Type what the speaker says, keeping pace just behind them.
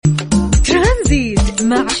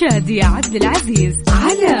مع شادي عبد العزيز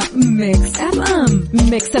على ميكس اف ام.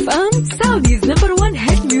 ميكس اف ام سعوديز نمبر 1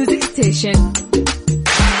 هيت ميوزك ستيشن.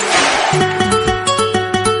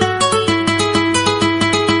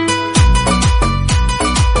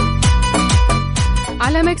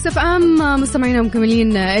 على ميكس اف ام مستمعينا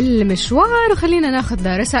مكملين المشوار، وخلينا ناخذ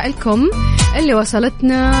رسائلكم اللي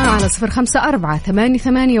وصلتنا على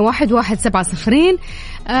 0548811700.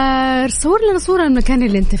 صور لنا صورة المكان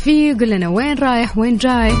اللي انت فيه، قل لنا وين رايح وين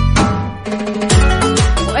جاي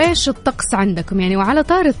وايش الطقس عندكم يعني. وعلى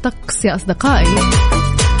طار الطقس يا أصدقائي،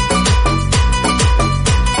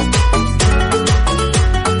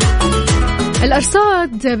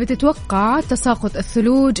 الأرصاد بتتوقع تساقط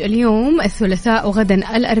الثلوج اليوم الثلاثاء وغدا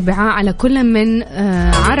الأربعاء على كل من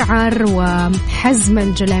عرعر وحزم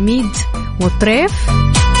الجلاميد والطريف.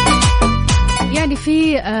 يعني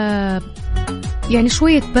في يعني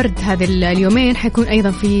شوية برد هذه اليومين، حيكون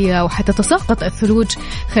أيضا في وحتتساقط الثلوج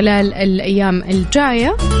خلال الأيام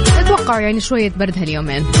الجاية. أتوقع يعني شوية برد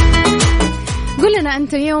هاليومين. قل لنا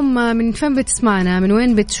أنت اليوم من فين بتسمعنا، من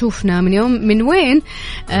وين بتشوفنا، من وين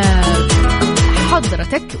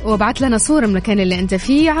حضرتك، وابعت لنا صورة من المكان اللي أنت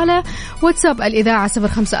فيه على واتساب الإذاعة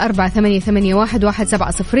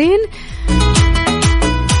 0548811700.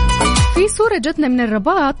 في صورة جتنا من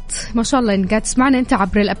الرباط، ما شاء الله إن قاعد تسمعنا أنت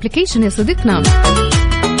عبر الابليكيشن يا صديقنا.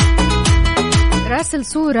 راسل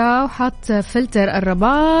صورة وحط فلتر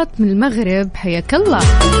الرباط من المغرب، حياك الله،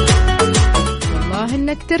 والله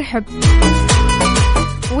إنك ترحب.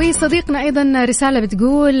 وصديقنا أيضا رسالة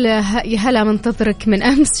بتقول يا هلا منتظرك من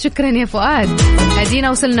أمس، شكرا يا فؤاد،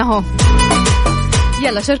 أدينا وصلنا هو.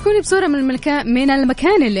 يلا شاركوني بصورة من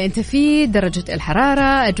المكان اللي أنت فيه، درجة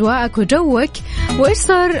الحرارة، أجواءك وجوك، وإيش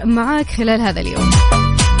صار معاك خلال هذا اليوم.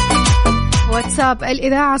 واتساب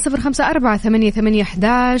الإذاعة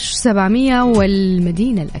 0548811700.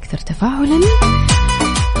 والمدينة الأكثر تفاعلا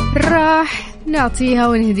راح نعطيها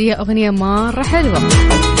ونهديها أغنية مرة حلوة،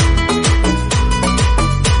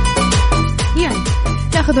 يعني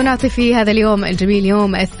ناخذ ونعطي في هذا اليوم الجميل،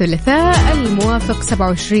 يوم الثلاثاء الموافق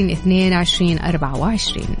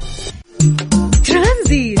 27/2/2024.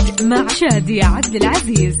 ترانزيت مع شادي عبد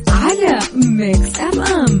العزيز على ميكس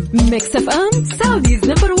اف ام. ميكس اف ام سعوديز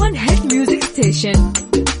نمبر 1 هيت ميوزك ستيشن.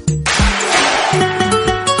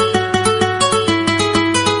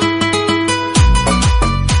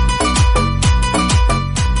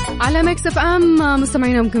 على ميكس اف ام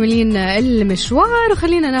مستمعينا مكملين المشوار،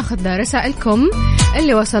 وخلينا ناخذ رسائلكم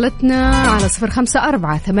اللي وصلتنا على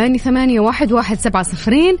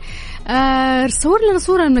 0548811700. صور لنا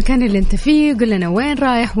صورة المكان اللي انت فيه، قل لنا وين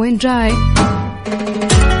رايح وين جاي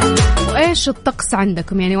وايش الطقس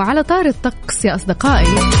عندكم يعني. وعلى طار الطقس يا أصدقائي،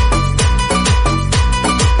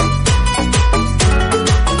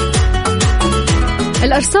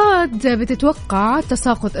 الأرصاد بتتوقع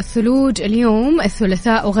تساقط الثلوج اليوم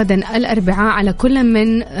الثلاثاء وغدا الأربعاء على كل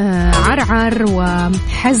من عرعر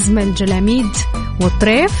وحزم الجلاميد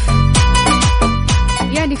والطريف.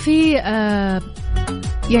 يعني في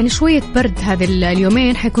يعني شوية برد هذه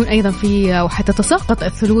اليومين، حيكون أيضا في وحتتساقط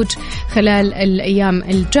الثلوج خلال الأيام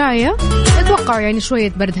الجاية. أتوقع يعني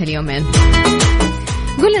شوية برد هاليومين.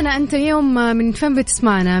 قل لنا أنت اليوم من فين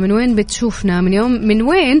بتسمعنا، من وين بتشوفنا، من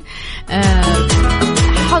وين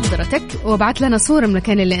حضرتك، وابعت لنا صورة من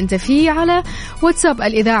المكان اللي أنت فيه على واتساب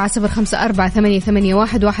الإذاعة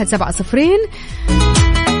 0548811700.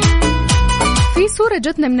 في صورة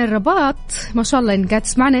جتنا من الرباط، ما شاء الله إن قاعد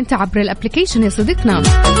تسمعنا أنت عبر الابليكيشن يا صديقنا.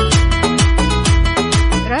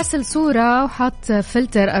 راسل صورة وحط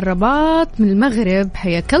فلتر الرباط من المغرب،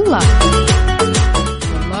 حياك الله،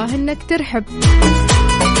 والله إنك ترحب.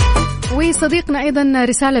 وصديقنا أيضا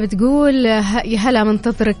رسالة بتقول يا هلا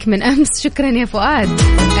منتظرك من أمس، شكرا يا فؤاد،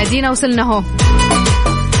 أدينا وصلنا هو.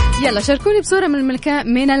 يلا شاركوني بصورة من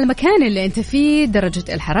المكان اللي أنت فيه، درجة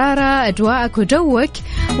الحرارة، أجواءك وجوك،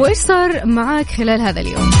 وإيش صار معاك خلال هذا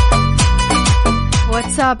اليوم.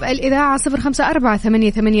 واتساب الإذاعة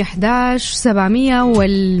 0548811700.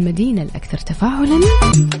 والمدينة الأكثر تفاعلا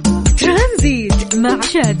ترانزيت مع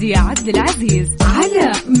شادي عبد العزيز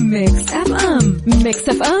على ميكس اف ام. ميكس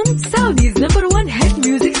اف ام سعوديز نمبر 1 هيت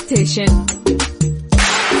ميوزك ستيشن.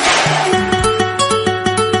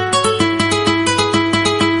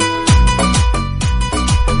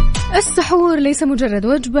 السحور ليس مجرد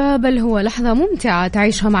وجبة، بل هو لحظة ممتعة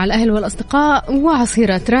تعيشها مع الأهل والأصدقاء،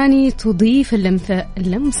 وعصيرة راني تضيف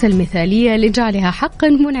اللمسة المثالية لجعلها حقا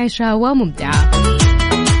منعشة وممتعة.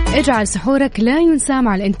 اجعل سحورك لا ينسى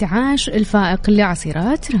مع الانتعاش الفائق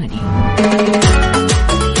لعصيرات راني.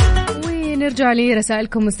 ونرجع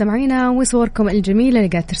لرسائلكم مستمعينا وصوركم الجميلة اللي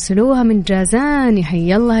قاعد ترسلوها من جازان.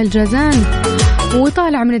 يحيي الله الجازان،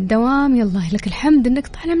 وطالع من الدوام، يلا لك الحمد انك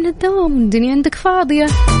طالع من الدوام والدنيا عندك فاضية،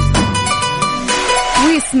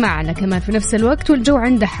 ويسمعنا كمان في نفس الوقت والجو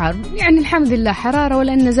عنده حر، يعني الحمد لله حرارة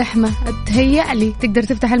ولا إنه زحمة، تهيأ لي تقدر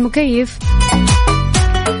تفتح المكيف.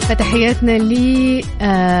 فتحياتنا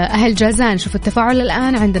لأهل جازان، شوف التفاعل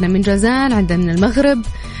الآن عندنا من جازان، عندنا من المغرب،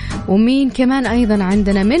 ومين كمان أيضا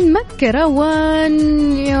عندنا من مكة. روان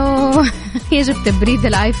يا جبت بريد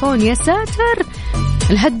الآيفون، يا ساتر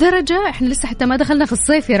لهالدرجة، احنا لسه حتى ما دخلنا في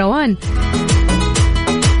الصيف يا روان.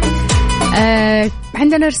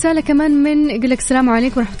 عندنا رسالة كمان من يقول لك السلام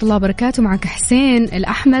عليكم ورحمة الله وبركاته، معك حسين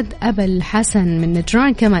الأحمد أبا الحسن من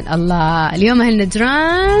نجران. كمان الله اليوم أهل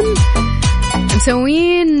نجران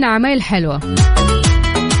مسوين عمايل حلوة،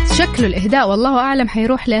 شكله الإهداء والله أعلم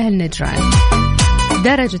حيروح لأهل نجران.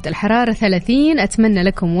 درجة الحرارة 30. أتمنى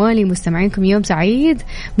لكم ولي مستمعينكم يوم سعيد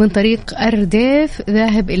من طريق أرديف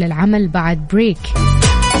ذاهب إلى العمل بعد بريك.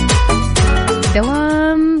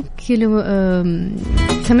 دوام كيلو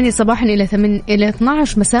 8 صباحا إلى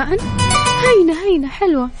 12 مساء. هينة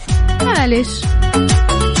حلوة، معلش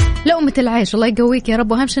لقمة العيش، الله يقويك يا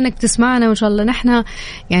رب، وأهم شيء إنك تسمعنا، وإن شاء الله نحن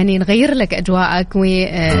يعني نغير لك أجواءك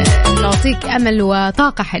ونعطيك أمل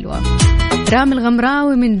وطاقة حلوة. رامي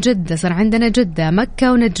الغمراوي من جدة، صار عندنا جدة،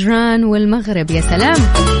 مكة ونجران والمغرب، يا سلام.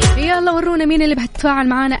 يلا ورونا مين اللي بتتفاعل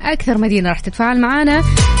معنا، أكثر مدينة راح تتفاعل معنا،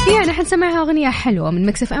 يعني حنسمعها أغنية حلوة من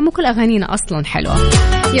مكسف أم، وكل أغانينا أصلا حلوة.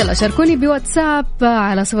 يلا شاركوني بواتساب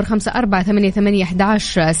على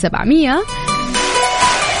 0548811700،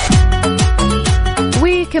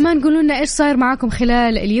 وكمان قولوا لنا إيش صاير معاكم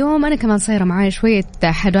خلال اليوم. أنا كمان صايرة معايا شوية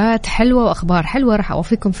حاجات حلوة وأخبار حلوة راح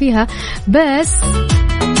أوفيكم فيها، بس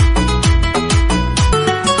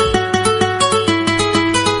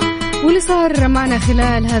واللي صار معنا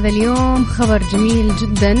خلال هذا اليوم خبر جميل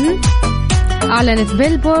جدا. أعلنت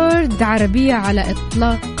بيلبورد عربية على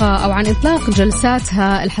عن إطلاق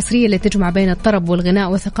جلساتها الحصرية اللي تجمع بين الطرب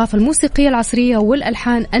والغناء والثقافة الموسيقية العصرية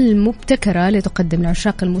والألحان المبتكرة لتقدم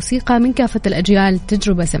لعشاق الموسيقى من كافة الأجيال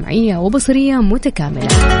تجربة سمعية وبصرية متكاملة.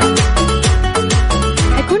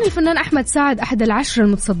 يكون الفنان أحمد سعد أحد 10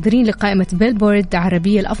 المتصدرين لقائمة بيلبورد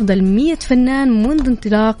عربية الأفضل 100 فنان منذ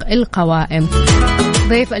انطلاق القوائم.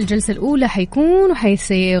 ضيف الجلسة الأولى حيكون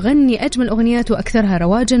وحيغني أجمل أغنيات وأكثرها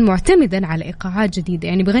رواجا، معتمدا على إيقاعات جديدة،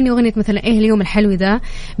 يعني بغني أغنية مثلا إيه اليوم الحلو ذا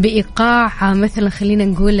بإيقاع مثلا خلينا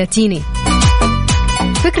نقول لاتيني.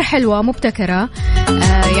 فكرة حلوة مبتكرة،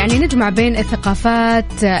 يعني نجمع بين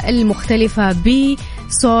الثقافات المختلفة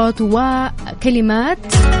بصوت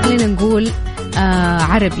وكلمات خلينا نقول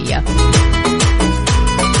عربية.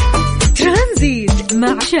 ترانزيت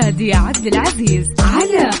مع شادي عبد العزيز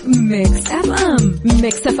على ميكس اف ام.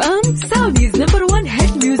 ميكس اف ام سعوديز نمبر 1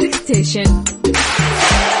 هيت ميوزك ستيشن.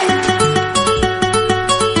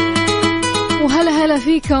 وهلا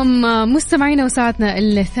فيكم مستمعينا، وساعتنا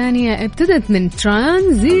الثانية ابتدت من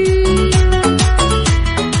ترانزيت.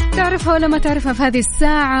 تعرفها ولا ما تعرفها في هذه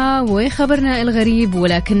الساعة، وخبرنا الغريب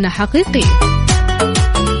ولكنه حقيقي.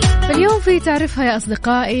 اليوم في تعرفها يا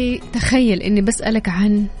أصدقائي، تخيل أني بسألك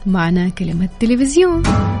عن معنى كلمة تلفزيون.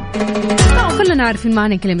 كلنا عارفين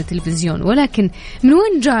معنى كلمة تلفزيون، ولكن من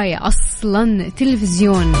وين جاية أصلا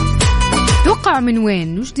تلفزيون؟ توقع من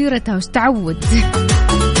وين؟ وش ديرتها؟ وش تعود؟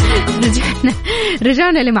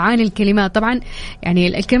 رجعنا لمعاني الكلمات. طبعا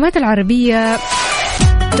يعني الكلمات العربية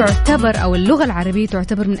تعتبر أو اللغة العربية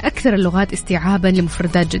تعتبر من أكثر اللغات استيعابا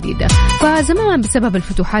لمفردات جديدة. فزمان بسبب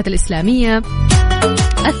الفتوحات الإسلامية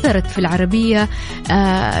أثرت في العربية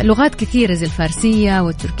لغات كثيرة زي الفارسية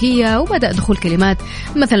والتركية، وبدأ دخول كلمات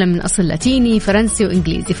مثلا من أصل لاتيني فرنسي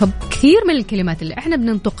وإنجليزي. فكثير من الكلمات اللي احنا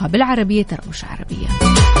بننطقها بالعربية ترى مش عربية.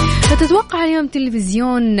 فتتوقع اليوم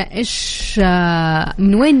تلفزيون إيش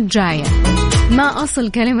من وين جاية؟ ما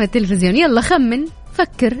أصل كلمة تلفزيون؟ يلا خمن،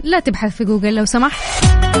 فكر، لا تبحث في جوجل لو سمحت،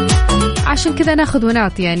 عشان كذا ناخذ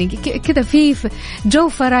ونعطي، يعني كذا في جو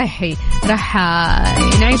فرايحي راح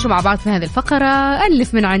نعيشه مع بعض في هذه الفقرة.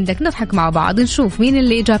 ألف من عندك، نضحك مع بعض، نشوف مين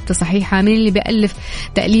اللي إجابته صحيحة، مين اللي بيألف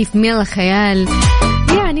تأليف من الخيال،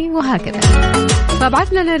 يعني وهكذا.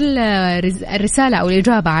 فابعث لنا الرسالة أو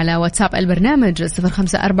الإجابة على واتساب البرنامج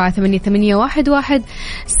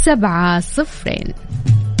 0548811700.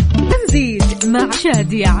 ترانزيت مع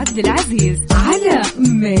شادي عبد العزيز على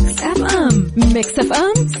ميكس اف ام. ميكس اف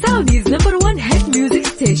ام سعوديز نمبر 1 هيت ميوزك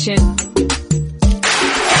ستيشن.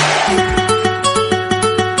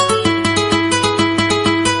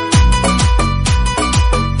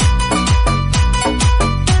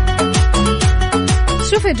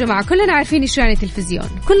 شوف يا جماعة، كلنا عارفين إيش يعني تلفزيون،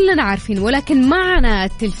 كلنا عارفين، ولكن معنى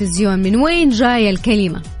التلفزيون من وين جاية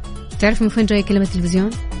الكلمة؟ تعرف من وين جاية كلمة تلفزيون؟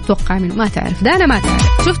 توقع منه ما تعرف ده، أنا ما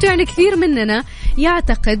تعرف. شفتوا يعني كثير مننا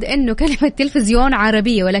يعتقد أنه كلمة تلفزيون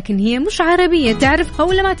عربية ولكن هي مش عربية. تعرفها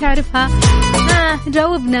ولا ما تعرفها؟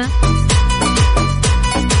 جاوبنا.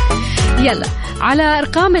 يلا على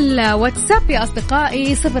أرقام الواتساب يا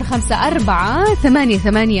أصدقائي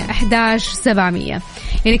 0548811700.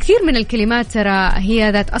 يعني كثير من الكلمات ترى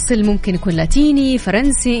هي ذات أصل، ممكن يكون لاتيني،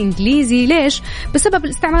 فرنسي، إنجليزي. ليش؟ بسبب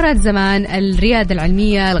الاستعمارات زمان، الريادة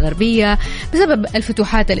العلمية الغربية، بسبب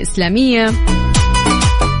الفتوحات الإسلامية.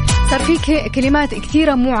 صار في كلمات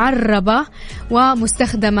كثيرة معربة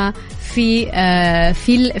ومستخدمة في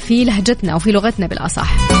لهجتنا أو في لغتنا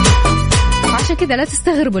بالأصح. عشان كذا لا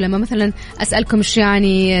تستغربوا لما مثلا أسألكم إيش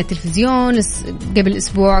يعني تلفزيون، قبل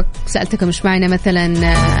أسبوع سألتكم إيش معنى مثلا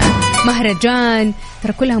مهرجان،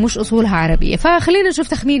 ترى كلها مش أصولها عربية. فخلينا نشوف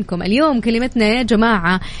تخمينكم اليوم. كلمتنا يا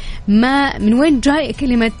جماعة ما من وين جاي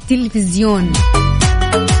كلمة تلفزيون؟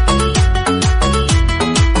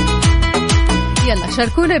 يلا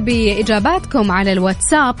شاركونا بإجاباتكم على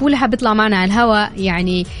الواتساب، واللي حاب يطلع معنا على الهواء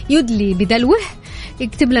يعني يدلي بدلوه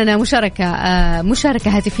يكتب لنا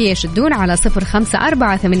مشاركة هاتفية شدون على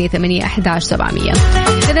 0548811700.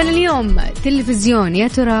 إذن اليوم تلفزيون، يا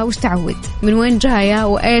ترى وش تعود؟ من وين جاية؟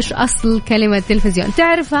 وإيش أصل كلمة تلفزيون؟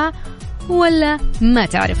 تعرفها ولا ما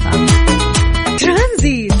تعرفها؟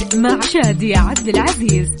 ترانزيت مع شادي عبد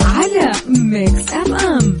العزيز على ميكس أف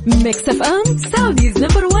أم. ميكس أف أم سعوديز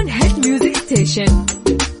نمبر 1 هيت ميوزك ستيشن.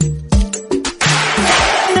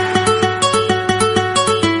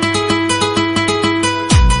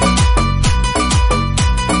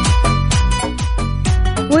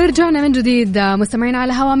 ورجعنا من جديد مستمعين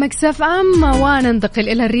على هوا ميكس أف أم، وننتقل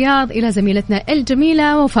إلى الرياض إلى زميلتنا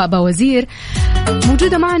الجميلة وفاء باوزير،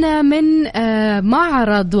 موجودة معنا من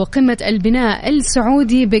معرض وقمة البناء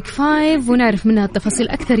السعودي بيج 5، ونعرف منها التفاصيل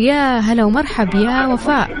أكثر. يا هلا ومرحب يا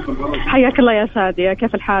وفاء. حياك الله يا سادية،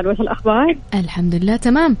 كيف الحال وش الأخبار؟ الحمد لله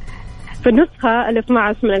تمام. في النسخة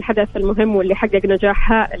 12 من الحدث المهم واللي حقق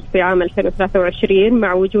نجاح هائل في عام 2023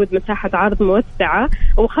 مع وجود مساحة عرض موسعة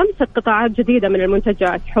و5 قطاعات جديدة من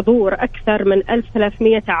المنتجات، حضور أكثر من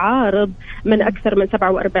 1300 عارض من أكثر من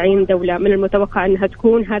 47 دولة. من المتوقع أنها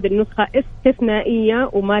تكون هذه النسخة استثنائية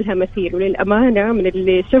وما لها مثيل، وللأمانة من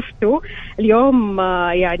اللي شفته اليوم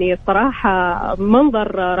يعني صراحة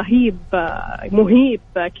منظر رهيب مهيب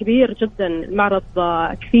كبير جدا. المعرض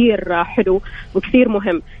كثير حلو وكثير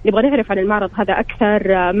مهم. نبغى نعرف عن المعرض هذا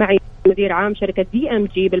أكثر معي مدير عام شركة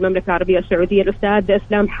DMG بالمملكة العربية السعودية الأستاذ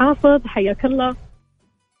إسلام حافظ. حياك الله.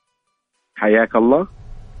 حياك الله.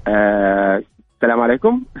 السلام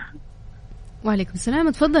عليكم. وعليكم السلام.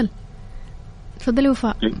 تفضل تفضلي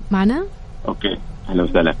وفاء معنا. أوكي أهلا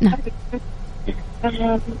وسهلا. نعم.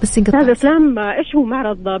 بس أستاذ إسلام، إيش هو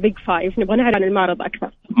معرض بيج 5؟ نبغى نعرف عن المعرض أكثر.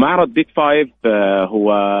 معرض بيج 5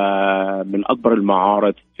 هو من أكبر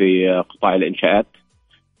المعارض في قطاع الإنشاءات.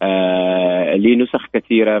 ليه نسخ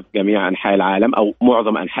كثيرة في جميع أنحاء العالم أو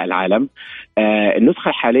معظم أنحاء العالم. النسخة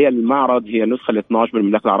الحالية للمعرض هي النسخة 12 من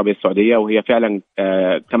المملكة العربية السعودية، وهي فعلا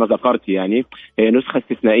كما ذكرت يعني هي نسخة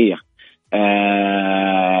استثنائية،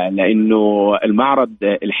 لأنه المعرض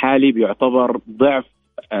الحالي بيعتبر ضعف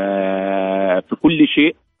في كل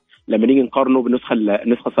شيء لما نيجي نقارنه بالنسخة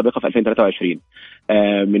السابقة في 2023،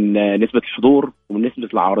 من نسبة الحضور ومن نسبة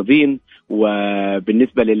العارضين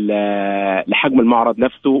وبالنسبة لحجم المعرض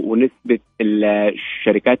نفسه ونسبة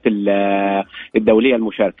الشركات الدولية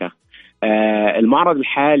المشاركة. المعرض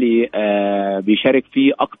الحالي بيشارك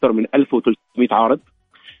فيه أكثر من 1300 عارض.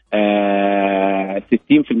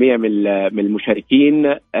 60% من المشاركين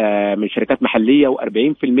من شركات محلية،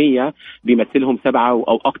 و40% بيمثلهم 7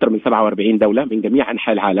 أو أكثر من 47 دولة من جميع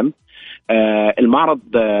أنحاء العالم. المعرض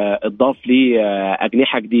اضاف لي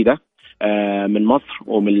أجنحة جديدة من مصر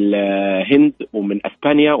ومن الهند ومن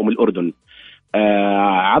أسبانيا ومن الأردن.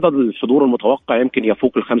 عدد الحضور المتوقع يمكن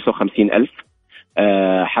يفوق 55,000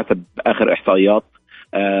 حسب آخر إحصائيات.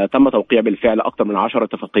 تم توقيع بالفعل أكثر من 10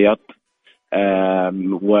 اتفاقيات،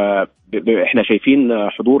 وإحنا شايفين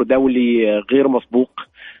حضور دولي غير مسبوق.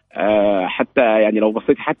 حتى يعني لو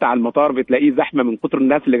بصيت حتى على المطار بتلاقيه زحمة من كتر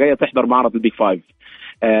الناس اللي جاية تحضر معرض البيج 5.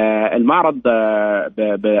 المعرض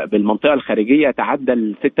بالمنطقة الخارجية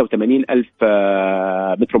تعدى 86,000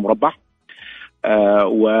 متر مربع،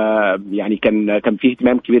 ويعني كان فيه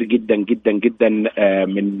اهتمام كبير جدا جدا جدا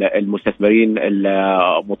من المستثمرين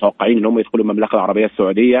المتوقعين ان هم يدخلوا المملكة العربية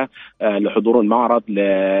السعودية لحضور المعرض،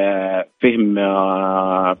 لفهم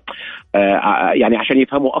يعني عشان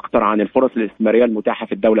يفهموا اكتر عن الفرص الاستثمارية المتاحة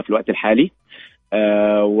في الدولة في الوقت الحالي.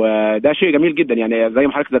 وده شيء جميل جدا، يعني زي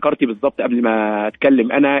ما حضرتك ذكرتي بالضبط قبل ما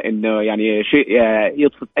اتكلم انا، انه يعني شيء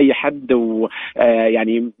يبسط اي حد،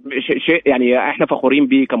 ويعني شيء يعني احنا فخورين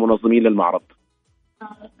بيه كمنظمين للمعرض.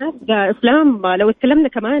 إسلام، لو تكلمنا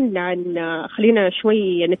كمان عن، خلينا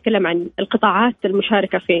شوي نتكلم عن القطاعات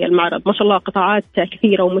المشاركة في المعرض. ما شاء الله قطاعات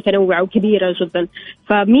كثيرة ومتنوعة وكبيرة جدا،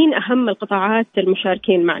 فمين أهم القطاعات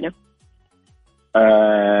المشاركين معنا؟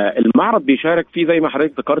 المعرض بيشارك فيه زي ما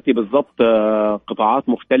حضرتك ذكرتي بالضبط قطاعات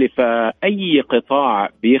مختلفة. أي قطاع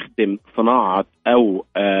بيخدم صناعة أو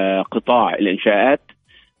قطاع الإنشاءات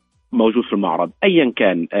موجود في المعرض، أيا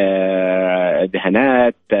كان،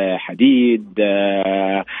 دهانات، حديد،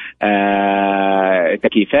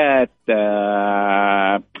 تكييفات.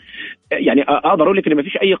 يعني اقدر اقول لك ان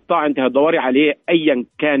مفيش اي قطاع انت هتدوري عليه ايا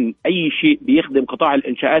كان اي شيء بيخدم قطاع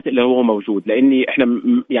الانشاءات اللي هو موجود، لاني احنا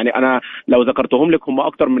يعني انا لو ذكرتهم لك هم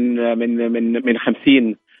اكتر من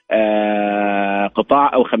 50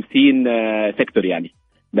 قطاع او 50 سيكتور يعني.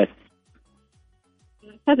 بس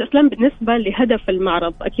أستاذ إسلام، بالنسبة لهدف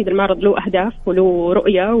المعرض، أكيد المعرض له أهداف وله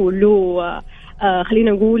رؤية وله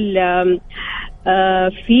خلينا نقول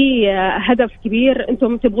في هدف كبير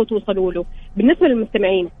أنتم تبغوا توصلوا له. بالنسبة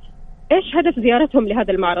للمستمعين، إيش هدف زيارتهم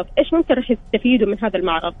لهذا المعرض؟ إيش ممكن رح يستفيدوا من هذا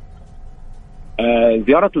المعرض؟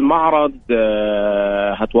 زيارة المعرض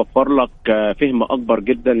هتوفر لك فهم أكبر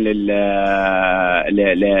جدا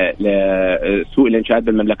لسوق الإنشاءات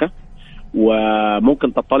بالمملكة،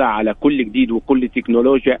 وممكن تطلع على كل جديد وكل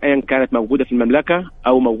تكنولوجيا أيا كانت موجودة في المملكة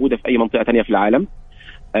أو موجودة في أي منطقة تانية في العالم.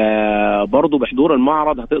 برضو بحضور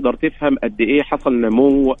المعرض هتقدر تفهم قد إيه حصل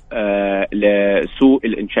نمو لسوق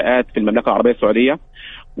الإنشاءات في المملكة العربية السعودية.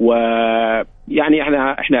 ويعني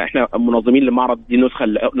احنا منظمين للمعرض دي نسخة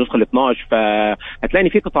ال 12، فهتلاقي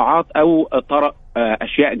في قطاعات أو طرق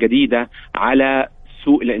أشياء جديدة على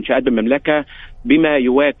سوق الإنشاءات بالمملكة بما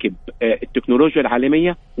يواكب التكنولوجيا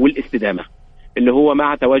العالمية والاستدامة اللي هو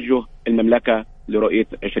مع توجه المملكة لرؤية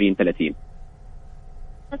 2030.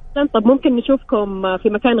 طب ممكن نشوفكم في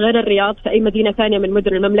مكان غير الرياض في أي مدينة ثانية من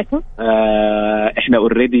مدن المملكة؟ احنا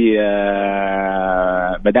اوريدي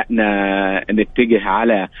بدأنا نتجه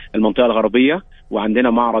على المنطقة الغربية، وعندنا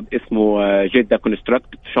معرض اسمه جدة كونستراكت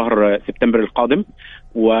في شهر سبتمبر القادم،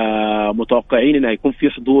 ومتوقعين ان هيكون في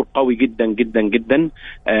حضور قوي جدا جدا جدا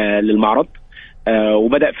للمعرض.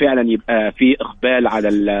 وبدأ فعلا يبقى في إقبال على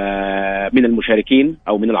من المشاركين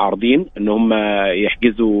أو من العارضين إن هم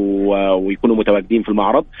يحجزوا ويكونوا متواجدين في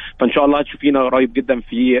المعرض. فإن شاء الله هتشوفينا قريب جدا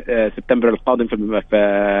في سبتمبر القادم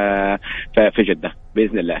في جدة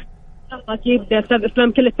بإذن الله. أكيد أستاذ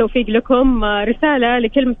إسلام، كل التوفيق لكم. رسالة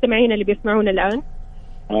لكل مستمعين اللي بيسمعونا الآن.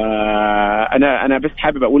 أنا بس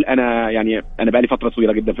حابب أقول أنا بقالي فترة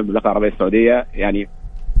طويلة جدا في المملكة العربية السعودية، يعني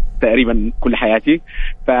تقريبا كل حياتي.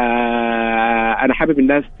 فأنا حابب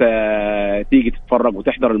الناس تيجي تتفرج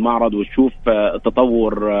وتحضر المعرض وتشوف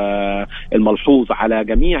التطور الملحوظ على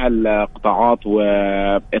جميع القطاعات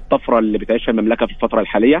والطفرة اللي بتعيشها المملكة في الفترة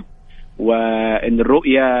الحالية، وإن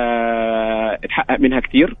الرؤية اتحقق منها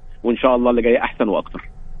كتير، وإن شاء الله اللي جاي أحسن وأكثر.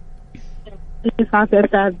 أستاذ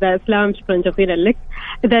إسلام، شكرا جزيلا لك.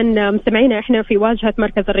 إذا مستمعينا، إحنا في واجهة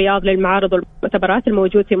مركز الرياض للمعارض والمؤتمرات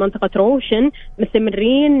الموجود في منطقة روشن،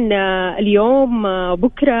 مستمرين اليوم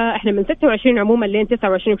بكرة. إحنا من 26 عموما لين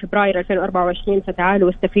 29 فبراير 2024، فتعالوا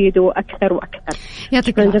واستفيدوا أكثر وأكثر.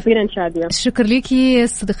 شكرا جزيلا شادية. شكرا ليكي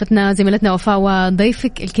صديقتنا زميلتنا وفاء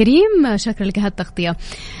وضيفك الكريم، شكرا لك هالتغطية،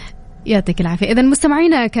 يعطيك العافية. إذن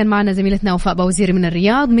مستمعينا، كان معنا زميلتنا وفاء بوزيري من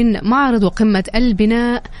الرياض من معرض وقمة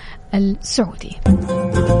البناء السعودي.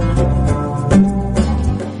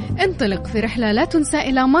 انطلق في رحلة لا تنسى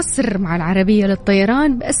إلى مصر مع العربية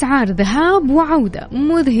للطيران بأسعار ذهاب وعودة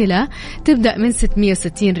مذهلة، تبدأ من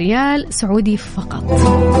 660 ريال سعودي فقط.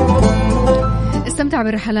 استمتع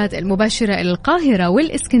بالرحلات المباشرة إلى القاهرة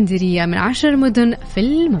والإسكندرية من 10 مدن في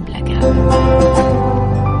المملكة.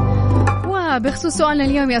 بخصوص سؤالنا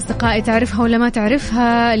اليوم يا أصدقائي، تعرفها ولا ما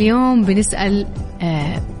تعرفها؟ اليوم بنسأل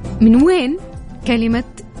من وين كلمة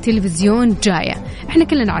تلفزيون جاية؟ احنا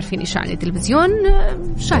كلنا عارفين ايش يعني تلفزيون،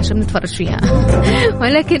 شاشة بنتفرج فيها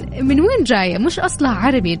ولكن من وين جاية؟ مش أصلها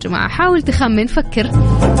عربي يا جماعة، حاول تخمن، فكر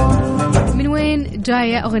من وين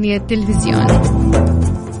جاية أغنية تلفزيون.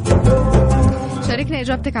 شاركنا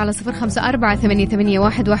إجابتك على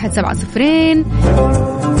 0548811700.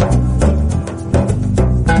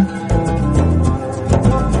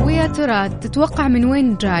 ترى تتوقع من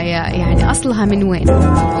وين جاية؟ يعني أصلها من وين؟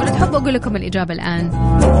 ولا تحب أقول لكم الإجابة الآن؟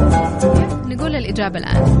 نقول الإجابة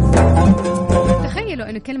الآن. تخيلوا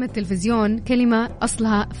أن كلمة تلفزيون كلمة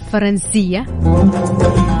أصلها فرنسية،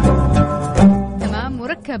 تمام،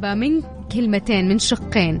 مركبة من كلمتين من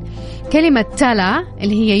شقين. كلمة تلا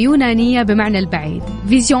اللي هي يونانية بمعنى البعيد،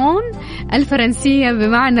 فيزيون الفرنسية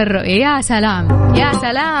بمعنى الرؤية. يا سلام يا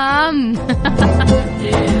سلام.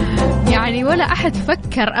 يعني ولا أحد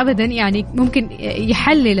فكر أبدا يعني ممكن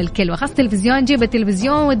يحلل الكلمة، خاصة التلفزيون، جيب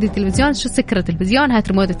التلفزيون، ودي التلفزيون، شو سكر التلفزيون، هات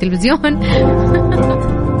ريموت التلفزيون.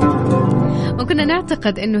 وكنا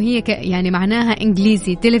نعتقد إنه هي يعني معناها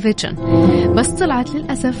إنجليزي تلفزيون، بس طلعت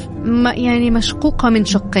للأسف يعني مشقوقة من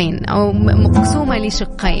شقين أو مقسومة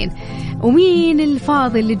لشقين. ومين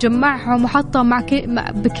الفاضل اللي جمعهم وحطهم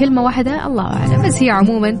بكلمة واحدة الله أعلم، بس هي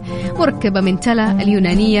عموما مركبة من تلا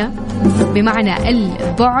اليونانية بمعنى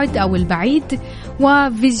البعد أو البعيد،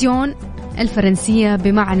 وفيزيون الفرنسية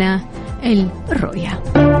بمعنى الرؤية.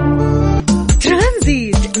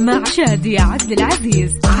 ترانزيت مع شادية عبد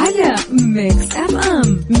العزيز على ميكس أف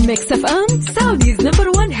أم. ميكس أف أم سعوديز نمبر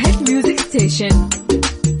 1 هيت ميوزك ستيشن.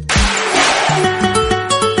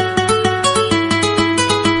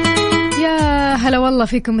 هلا والله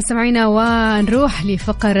فيكم مستمعينا، ونروح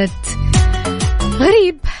لفقرة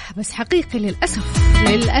غريب بس حقيقي.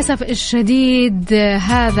 للأسف الشديد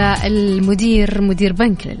هذا مدير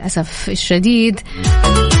بنك للأسف الشديد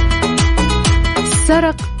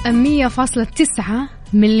سرق 100.9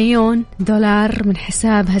 مليون دولار من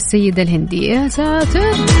حساب هالسيدة الهندية. يا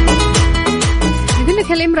ساتر. يقول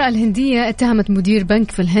لك الامرأة الهندية اتهمت مدير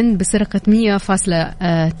بنك في الهند بسرقة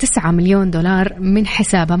 100.9 مليون دولار من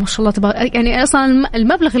حسابها. ما شاء الله تبارك، يعني أصلا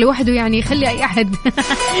المبلغ لوحده يعني يخلي أي أحد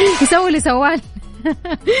يسوي اللي سواه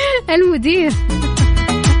المدير.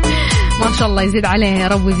 ما شاء الله يزيد عليه يا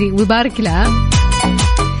رب ويبارك لها.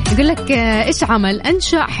 يقول لك إيش عمل؟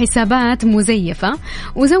 أنشأ حسابات مزيفة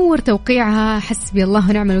وزور توقيعها حسبي الله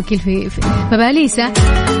ونعم الوكيل في مباليسة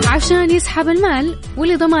عشان يسحب المال،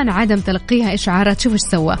 ولضمان عدم تلقيها إشعارات. شوف إيش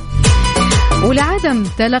سوى. ولعدم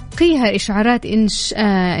تلقيها إشعارات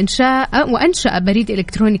وأنشأ بريد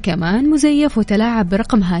إلكتروني كمان مزيف وتلاعب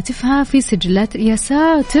برقم هاتفها في سجلات. يا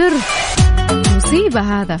ساتر مصيبة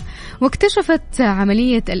هذا. واكتشفت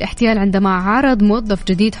عملية الاحتيال عندما عرض موظف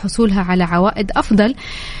جديد حصولها على عوائد أفضل،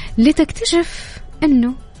 لتكتشف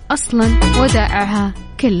أنه أصلا ودائعها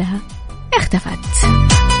كلها اختفت.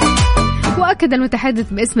 وأكد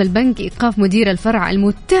المتحدث باسم البنك إيقاف مدير الفرع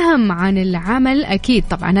المتهم عن العمل، أكيد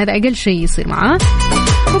طبعا هذا أقل شيء يصير معاه،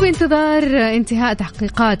 وبانتظار انتهاء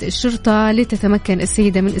تحقيقات الشرطة لتتمكن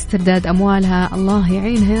السيدة من استرداد أموالها. الله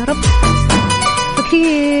يعينها يا رب.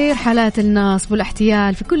 كثير حالات النصب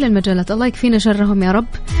والاحتيال في كل المجالات، الله يكفينا شرهم يا رب.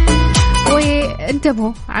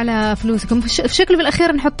 وانتبهوا على فلوسكم، في شكل في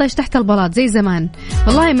الأخير نحطها تحت البلاط زي زمان.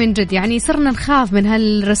 والله من جد يعني صرنا نخاف من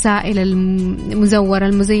هالرسائل المزورة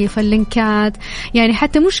المزيفة، اللينكات، يعني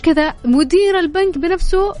حتى مش كذا مدير البنك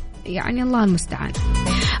بنفسه، يعني الله المستعان.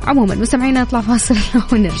 عموما مستمعينا نطلع فاصل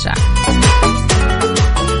ونرجع.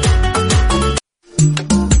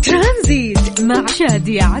 ترانزيت مع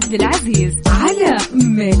شادية عبد العزيز على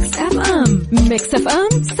ميكس أف أم. ميكس أف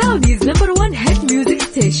أم سعوديز نمبر 1 هيت ميوزك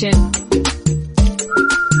ستيشن.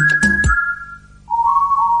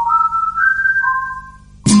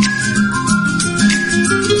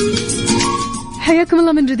 حياكم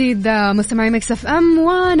الله من جديد مستمعي ميكس أف أم،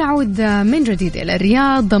 ونعود من جديد إلى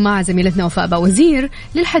الرياض مع زميلتنا وفاء باوزير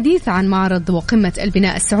للحديث عن معرض وقمة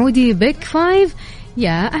البناء السعودي بيك 5.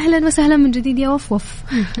 يا أهلا وسهلا من جديد يا وفوف.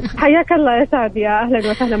 حياك الله يا سعد، يا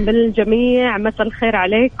أهلا وسهلا بالجميع، مساء الخير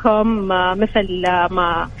عليكم. مثل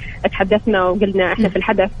ما تحدثنا وقلنا احنا في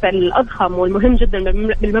الحدث الأضخم والمهم جدا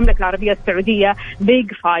بالمملكة العربية السعودية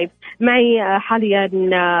بيج 5. معي حاليا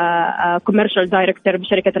كوميرشال دايركتور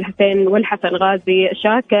بشركة الحسين والحسن غازي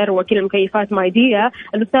شاكر، وكيل المكيفات مايديا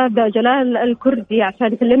الأستاذ جلال الكردي،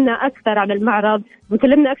 عشان يكلمنا أكثر عن المعرض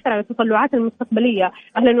ويكلمنا أكثر عن التطلعات المستقبلية.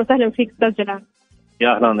 أهلا وسهلا فيك أستاذ جلال.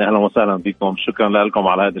 يا أهلا وسهلا بكم، شكرا لكم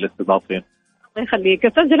على هذه الاستضافة. الله يخليك.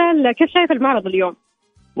 أستاذ جلال، كيف شايف المعرض اليوم؟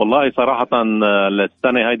 والله صراحة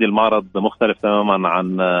السنة هيدي المعرض مختلف تماما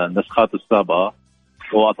عن النسخات السابقة،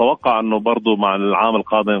 وأتوقع أنه برضو مع العام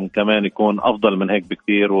القادم كمان يكون أفضل من هيك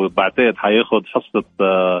بكثير، وبعتقد حياخد حصة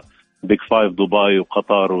بيك 5 دبي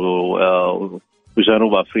وقطر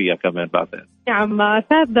وجنوب أفريقيا كمان بعدين. نعم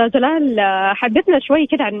أستاذ جلال، حدثنا شوي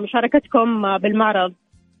كده عن مشاركتكم بالمعرض.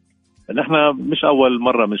 نحن مش أول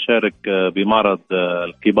مرة بنشارك بمعرض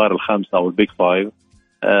الكبار الخمسة أو البيك 5.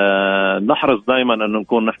 نحرص دائما أن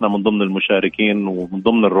نكون نحن من ضمن المشاركين ومن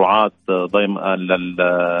ضمن الرعاة دائما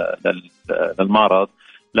للمعرض،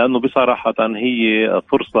 لأنه بصراحة هي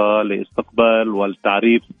فرصة لاستقبال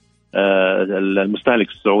والتعريف المستهلك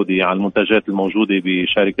السعودي عن المنتجات الموجودة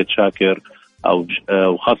بشركة شاكر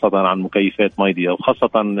وخاصة عن مكيفات مايديا.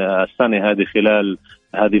 وخاصة السنة هذه خلال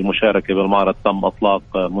هذه المشاركة بالمعرض تم إطلاق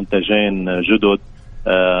منتجين جدد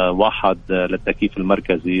واحد للتكييف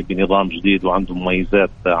المركزي بنظام جديد وعنده مميزات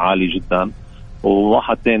عالية جدا،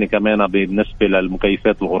 وواحد ثاني كمان بالنسبة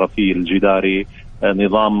للمكيفات الغرفية الجداري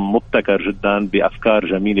نظام مبتكر جدا بأفكار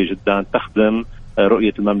جميلة جدا تخدم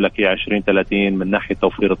رؤية المملكة 2030 من ناحية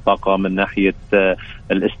توفير الطاقة، من ناحية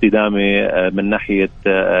الاستدامة، من ناحية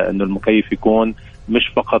أنه المكيف يكون مش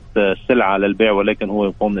فقط سلعة للبيع ولكن هو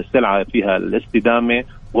يكون السلعة فيها الاستدامة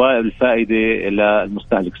والفائدة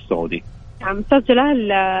للمستهلك السعودي. أستاذ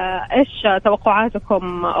جلال، إيش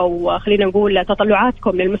توقعاتكم أو خلينا نقول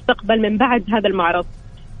تطلعاتكم للمستقبل من بعد هذا المعرض؟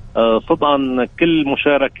 طبعا كل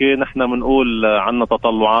مشاركة نحن بنقول عنا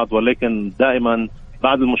تطلعات، ولكن دائما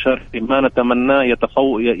بعد المشاركة ما نتمناه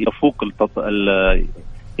يفوق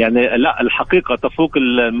يعني لا الحقيقة تفوق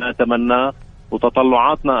ما نتمناه،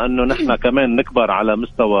 وتطلعاتنا أنه نحن كمان نكبر على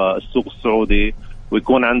مستوى السوق السعودي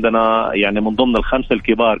ويكون عندنا يعني من ضمن الخمسة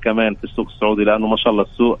الكبار كمان في السوق السعودي، لأنه ما شاء الله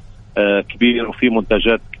السوق كبير وفي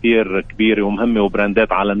منتجات كثير كبيرة ومهمة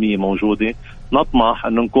وبراندات عالمية موجودة. نطمح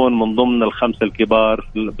أن نكون من ضمن الخمسة الكبار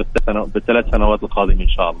بالثلاث سنوات القادمة إن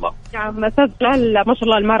شاء الله. نعم أستاذ جلال، ما شاء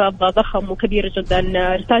الله المعرض ضخم وكبير جدا،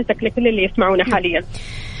 رسالتك لكل اللي يسمعونا حاليا؟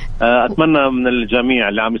 أتمنى من الجميع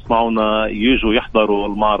اللي عم يسمعونا يجوا يحضروا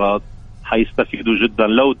المعرض، حيستفيدوا جدا.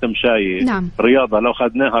 لو تمشاي رياضة، لو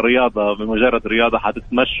خدناها رياضة بمجرد رياضة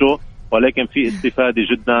حتتمشوا، ولكن في استفادة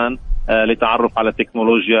جدا لتعرف على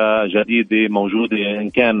تكنولوجيا جديدة موجودة إن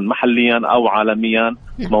كان محليا أو عالميا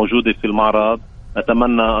موجودة في المعرض.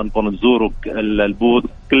 أتمنى أنكم تزوروا البوث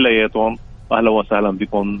كلياتهم، وأهلا وسهلا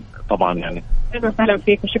بكم طبعا. يعني أهلا وسهلا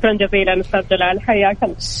فيك وشكرا جزيلا أستاذ جلال، حياك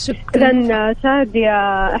الله. إذن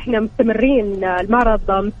شادية، إحنا مستمرين،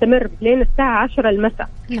 المعرض مستمر لين الساعة 10 المساء.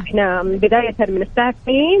 إحنا بداية من الساعة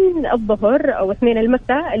 2 الظهر أو 2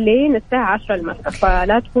 المساء لين الساعة 10 المساء،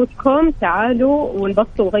 فلا تفوتكم، تعالوا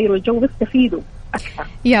وانبسطوا وغيروا الجو واستفيدوا أكثر.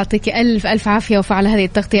 يعطيك ألف ألف عافية وفعل هذه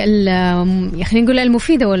التغطية خلينا نقول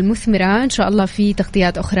المفيدة والمثمرة. إن شاء الله في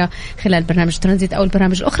تغطيات أخرى خلال برنامج ترانزيت أو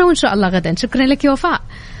البرامج الأخرى، وإن شاء الله غدا. شكرا لك يا وفاء،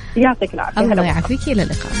 يعطيك العافية. الله يعافيك، إلى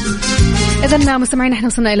اللقاء. إذن مستمعين، احنا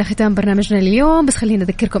وصلنا إلى ختام برنامجنا اليوم، بس خلينا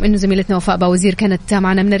نذكركم إنه زميلتنا وفاء باوزير كانت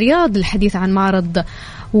معنا من الرياض للحديث عن معرض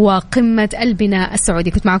وقمة البناء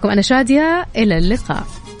السعودي. كنت معكم أنا شادية، إلى اللقاء.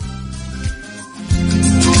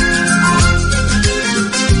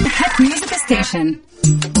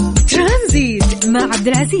 ترانزيت مع عبد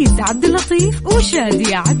العزيز عبد اللطيف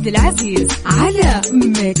وشادية عبد العزيز على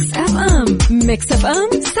ميكس أف أم. ميكس أف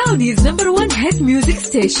أم سعوديز نمبر 1 هيت ميوزك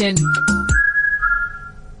ستيشن.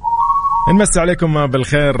 نمسي عليكم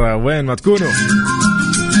بالخير وين ما تكونوا.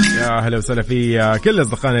 يا هلا وسهلا في كل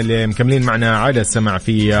أصدقائنا اللي مكملين معنا على السمع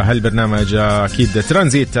في هالبرنامج. أكيد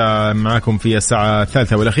ترانزيت معاكم في الساعة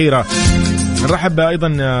الثالثة والأخيرة. نرحب أيضا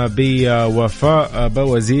بوفاء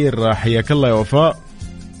باوزير، حياك الله يا وفاء.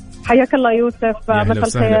 حياك الله يوسف، مساء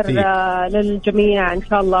الخير للجميع. إن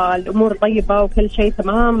شاء الله الأمور طيبة وكل شيء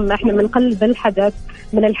تمام. احنا من قلب الحدث،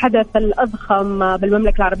 من الحدث الأضخم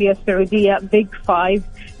بالمملكة العربية السعودية، بيج 5.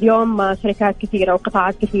 اليوم شركات كثيرة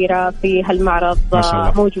وقطاعات كثيرة في هالمعرض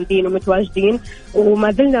موجودين ومتواجدين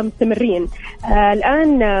وما زلنا مستمرين.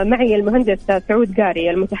 الآن معي المهندس سعود قاري،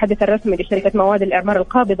 المتحدث الرسمي لشركة مواد الإعمار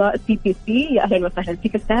القابضة CPC. يا أهلا وسهلا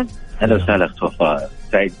فيك أستاذ. أهلا وسهلا وفاء،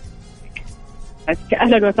 سعيد.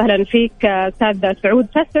 أهلا وسهلا فيك أستاذ سعود.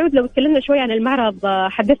 أستاذ سعود، لو تكلمنا شوي عن المعرض،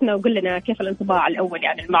 حدثنا وقل لنا كيف الانطباع الأول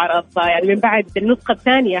يعني المعرض، يعني من بعد النسخة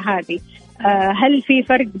الثانية هذه، هل في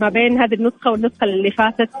فرق ما بين هذه النسخة والنسخة اللي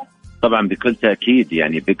فاتت؟ طبعا بكل تأكيد،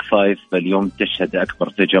 يعني بيج 5 اليوم تشهد أكبر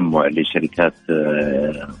تجمع لشركات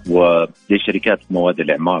ولشركات مواد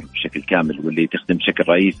الإعمار بشكل كامل، واللي تخدم بشكل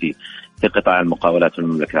رئيسي في قطاع المقاولات في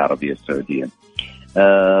المملكة العربية السعودية.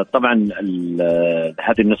 طبعا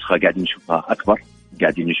هذه النسخة قاعدين نشوفها أكبر،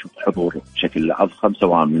 قاعدين نشوف حضور بشكل أضخم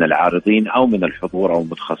سواء من العارضين أو من الحضور أو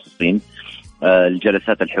المتخصصين.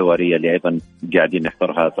 الجلسات الحوارية اللي أيضا قاعدين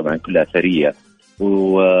نحضرها طبعا كلها ثرية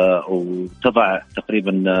وتضع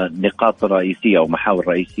تقريبا نقاط رئيسية أو محاور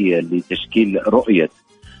رئيسية لتشكيل رؤية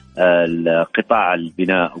قطاع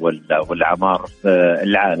البناء والعمار في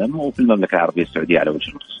العالم وفي المملكة العربية السعودية على وجه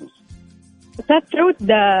الخصوص. أستاذ سعود،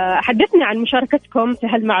 حدثنا عن مشاركتكم في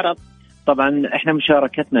هالمعرض. طبعا احنا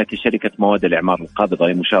مشاركتنا كشركة مواد الإعمار القابضة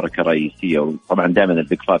هي مشاركة رئيسية، وطبعا دائما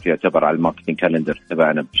البيج 5 يعتبر على الماركتينج كالندر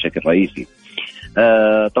تبعنا بشكل رئيسي.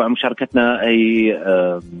 طبعا مشاركتنا هي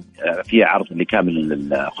في عرض لكامل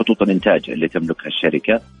خطوط الإنتاج اللي تملكها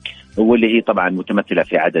الشركة، واللي هي طبعا متمثلة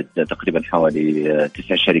في عدد تقريبا حوالي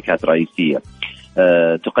 9 شركات رئيسية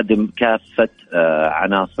تقدم كافة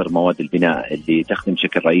عناصر مواد البناء اللي تخدم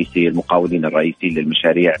بشكل رئيسي المقاولين الرئيسيين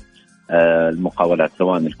للمشاريع المقاولات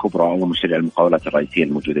سواء الكبرى أو مشاريع المقاولات الرئيسية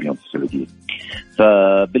الموجودة اليوم في السعودية.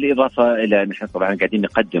 فبالإضافة إلى نحن طبعا قاعدين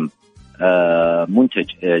نقدم منتج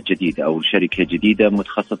جديد أو شركة جديدة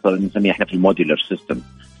متخصصة نسميها احنا في الموديولر سيستم،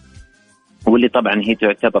 واللي طبعا هي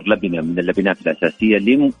تعتبر لبنة من اللبنات الأساسية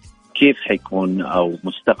اللي كيف حيكون أو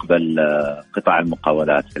مستقبل قطاع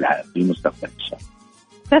المقاولات في المستقبل إن شاء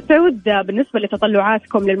الله. سعود، بالنسبة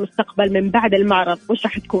لتطلعاتكم للمستقبل من بعد المعرض وش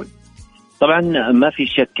راح تكون؟ طبعا ما في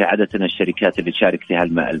شك عادة الشركات اللي تشارك في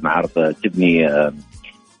هالمعرض تبني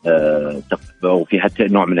أو فيها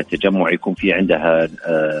نوع من التجمع، يكون في عندها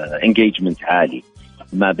engagement عالي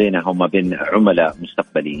ما بينها وما بين عملاء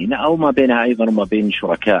مستقبليين أو ما بينها أيضا وما بين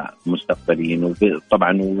شركاء مستقبليين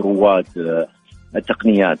وطبعا ورواد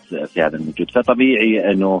التقنيات في هذا الموجود.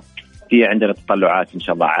 فطبيعي أنه في عندنا تطلعات إن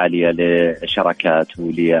شاء الله عالية لشراكات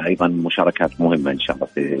ولأيضا مشاركات مهمة إن شاء الله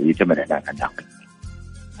يتم الإعلان عنها.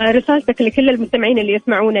 رسالتك لكل المستمعين اللي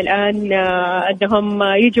يسمعون الآن أنهم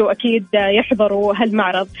يجوا أكيد يحضروا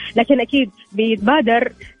هالمعرض، لكن أكيد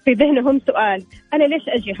بيتبادر في ذهنهم سؤال: أنا ليش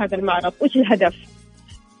أجي هذا المعرض؟ وش الهدف؟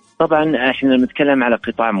 طبعا احنا نتكلم على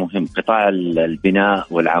قطاع مهم، قطاع البناء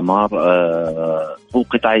والعمار هو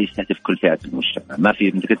قطاع يستهدف كل فئات المجتمع، ما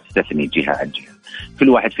في ممكن تستثني جهة عن جهة، كل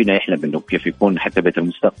واحد فينا يحلم انه كيف يكون حتى بيت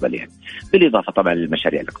المستقبل يعني. بالاضافة طبعا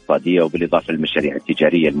للمشاريع الاقتصادية وبالاضافة للمشاريع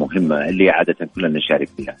التجارية المهمة اللي عادة كلنا نشارك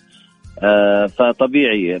فيها.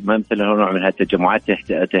 فطبيعي ما مثل نوع من هالتجمعات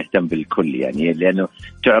تهتم بالكل يعني، لانه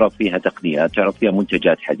تعرض فيها تقنيات، تعرض فيها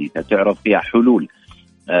منتجات حديثة، تعرض فيها حلول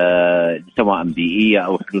سواء بيئية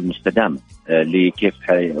أو حلول مستدامة لكيف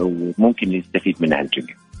ممكن يستفيد منها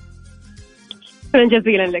الجميع. شكرا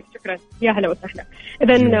جزيلا لك. شكرا، يا هلا وسهلا.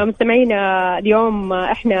 إذن مستمعينا، اليوم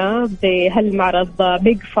احنا بهالمعرض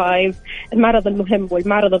بيج 5، المعرض المهم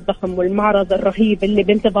والمعرض الضخم والمعرض الرهيب اللي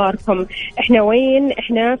بانتظاركم. احنا وين؟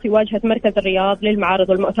 احنا في واجهة مركز الرياض للمعارض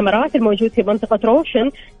والمؤتمرات الموجود في منطقة روشن،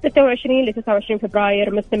 26 ل 29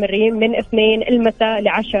 فبراير، مستمرين من 2 المساء ل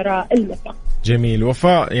 10 المساء. جميل.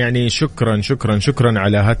 وفاء، يعني شكرا شكرا شكرا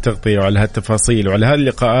على هالتغطية وعلى هالتفاصيل وعلى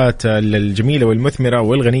هاللقاءات الجميلة والمثمرة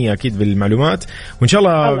والغنية أكيد بالمعلومات. وإن شاء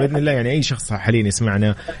الله بإذن الله يعني أي شخص حاليا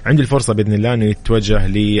يسمعنا عنده الفرصة بإذن الله أنه يتوجه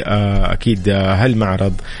أكيد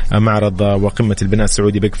هالمعرض، معرض وقمة البناء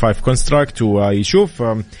السعودي بيج 5 كونستراكت، ويشوف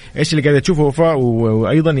إيش اللي قاعدة تشوفه وفاء،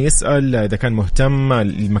 وأيضا يسأل إذا كان مهتم.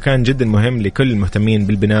 المكان جدا مهم لكل المهتمين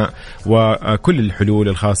بالبناء وكل الحلول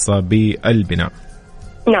الخاصة بالبناء.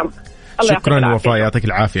 نعم. شكرا وفاء، يعطيك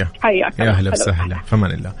العافية. حياك. يا أهلا وسهلا،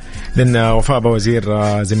 فمان الله. لأن وفاء بوزير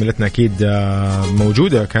زميلتنا أكيد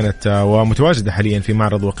موجودة كانت ومتواجدة حاليا في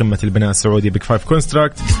معرض وقمة البناء السعودي بيج 5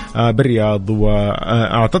 كونستراكت بالرياض،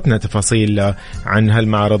 وأعطتنا تفاصيل عن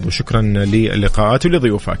هالمعرض. وشكرا للقاءات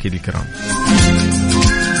ولضيوفها أكيد الكرام.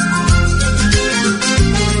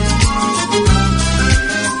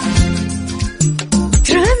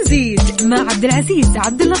 ترانزيت مع عبد العزيز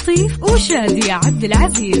عبد اللطيف وشادي عبد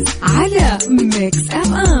العزيز على ميكس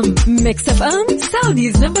اف ام. ميكس اف ام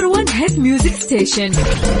سعوديز نمبر 1 هيت ميوزك ستيشن.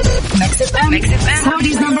 ميكس اف ام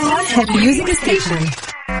سعوديز نمبر 1 هيت ميوزك ستيشن.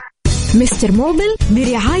 مستر موبل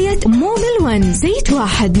برعاية موبل 1، زيت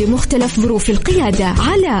واحد لمختلف ظروف القيادة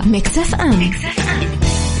على ميكس اف ام.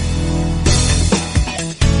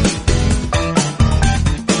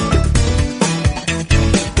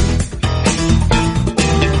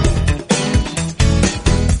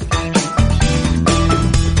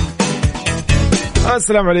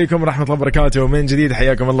 السلام عليكم ورحمة الله وبركاته. من جديد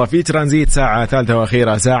حياكم الله في ترانزيت، ساعة ثالثة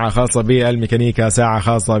وأخيرة، ساعة خاصة بالميكانيكا، ساعة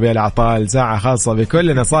خاصة بالأعطال، ساعة خاصة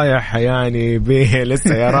بكل نصايح يعني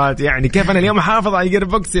بالسيارات. يعني كيف أنا اليوم حافظ على الجير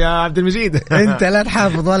بوكس يا عبد المجيد؟ أنت لا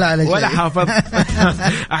تحافظ ولا على شيء. ولا حافظ.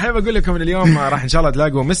 أحب أقول لكم إن اليوم راح إن شاء الله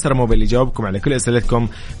تلاقوا مستر موبل اللي يجاوبكم على كل أسئلتكم،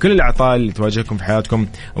 كل الأعطال اللي تواجهكم في حياتكم.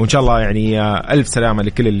 وإن شاء الله يعني ألف سلامة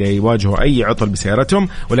لكل اللي يواجهوا أي عطل بسيارتهم.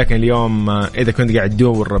 ولكن اليوم إذا كنت قاعد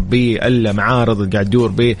تدور بالمعارض، قاعد تدور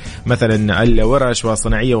مثلا الورش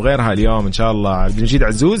والصناعية وغيرها، اليوم إن شاء الله عبد المجيد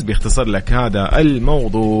عزوز بيختصر لك هذا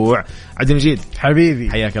الموضوع. عبد المجيد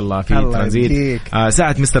حبيبي حياك الله في ترانزيت.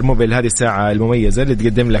 ساعة مستر موبل، هذه الساعة المميزة اللي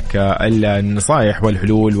تقدم لك النصائح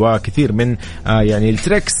والحلول وكثير من يعني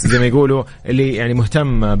التريكس زي ما يقولوا، اللي يعني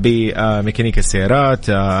مهتم بميكانيكا السيارات،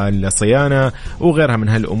 الصيانة وغيرها من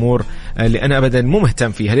هالأمور اللي أنا أبدا مو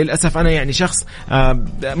مهتم فيها للأسف. أنا يعني شخص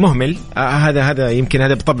مهمل، هذا يمكن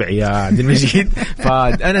هذا بطبعي يا عبد المجيد.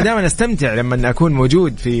 فأنا دائما أستمتع لما أكون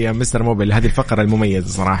موجود في مستر موبل، هذه الفقرة المميزة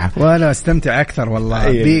صراحة. وأنا أستمتع أكثر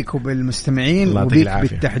والله بيك وبالمستمعين، وبيك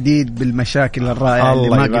بالتحديد بالمشاكل الرائعة اللي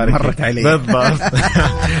ما قد مرت علي. بالضبط.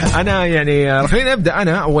 أنا يعني خلينا نبدأ.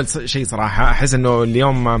 أنا أول شيء صراحة أحس أنه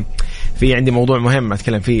اليوم في عندي موضوع مهم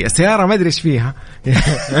أتكلم فيه. السيارة ما أدري إيش فيها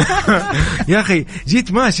يا أخي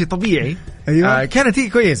جيت ماشي طبيعي. أيوة. كانت هي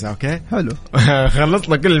كويسة أوكي حلو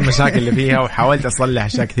خلصنا كل المشاكل اللي فيها وحاولت أصلح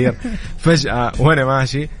أشياء كثير. فجأة وأنا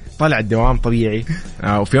ماشي طلع الدوام طبيعي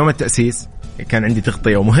وفي يوم التأسيس كان عندي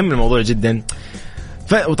تغطية ومهم الموضوع جدا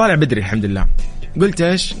وطالع بدري الحمد لله. قلت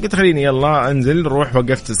إيش؟ قلت خليني يلا أنزل روح.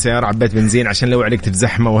 وقفت السيارة عبيت بنزين عشان لو عليك في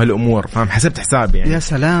زحمة وهالأمور فاهم. حسبت حسابي يعني. يا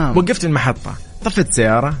سلام. وقفت المحطة طفت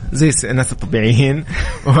السيارة زي الناس الطبيعيين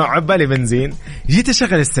وعبالي بنزين. جيت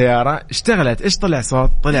أشغل السيارة اشتغلت. إيش طلع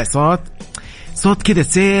صوت؟ طلع صوت كده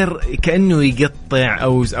سير كأنه يقطع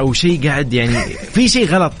أو شيء قاعد يعني في شيء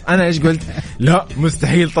غلط. أنا إيش قلت؟ لا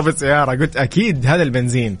مستحيل طفت سيارة. قلت أكيد هذا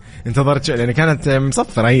البنزين. انتظرت شيء لأن كانت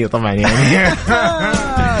مصفرة هي طبعا يعني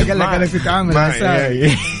قال لك أنا كنت عامل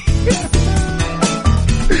حسابي.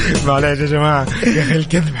 معليش يا جماعة يا أخي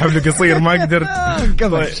الكذب حبل قصير ما قدرت.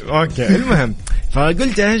 أوكي المهم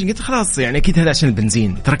فقلت إيش؟ قلت خلاص يعني أكيد هذا عشان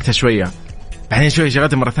البنزين. تركتها شوية بعدين شوي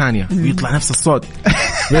شغلتها مرة ثانية ويطلع نفس الصوت.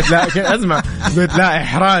 قلت لا أسمع. قلت لا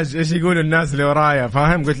إحراج إيش يقولوا الناس اللي ورايا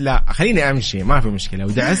فاهم. قلت لا خليني أمشي ما في مشكلة.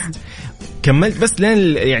 ودعست كملت بس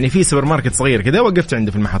لين يعني في سوبر ماركت صغير كده وقفت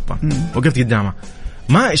عنده في المحطة. وقفت قدامه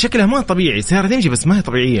ما شكلها ما طبيعي. سيارة تمشي بس ما هي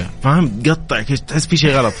طبيعية فاهم. تقطع تحس في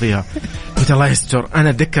شيء غلط فيها. قلت الله يستر. أنا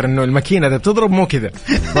أتذكر إنه الماكينة إذا بتضرب مو كذا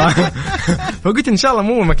فقلت إن شاء الله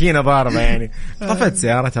مو ماكينة ضاربة يعني. طفت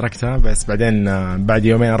سيارة تركتها بس بعدين بعد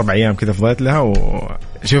يومين 4 أيام كذا فضيت لها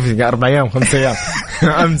وشوف 4 أيام 5 أيام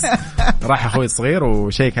أمس راح أخوي الصغير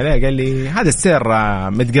وشيك عليه قال لي هذا السير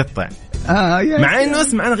متقطع. مع إنه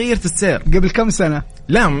اسمع أنا غيرت السير قبل كم سنة.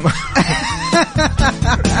 لا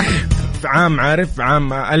عام عارف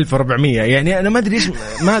عام 1400 يعني أنا ما أدري إيش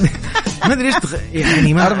ما أدري إيش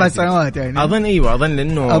يعني ما 4 سنوات يعني أظن. أيوة أظن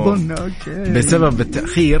لأنه أوكي. بسبب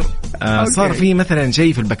التأخير صار في مثلا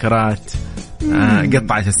شيء في البكرات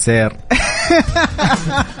قطعت السير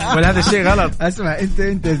ولا هذا الشيء غلط. اسمع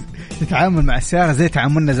انت تتعامل مع السيارة زي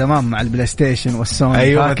تعاملنا زمان مع البلاي ستيشن والسوني.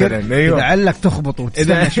 أيوة مثلا. أيوة. لعلك تخبط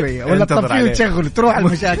وتستنى شوية ولا تطفي وتشغل تروح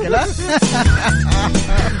المشاكل.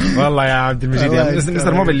 والله يا عبد المجيد يعني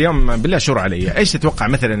مستر موبل اليوم بالله شور علي. ايش تتوقع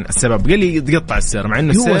مثلا السبب؟ قال لي تقطع السير مع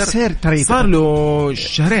انه السير صار له 2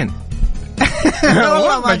 شهر.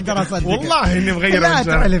 والله ما اقدر اصدق والله اني مغير. لا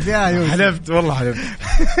تحلف يا يوسف. حلفت والله حلفت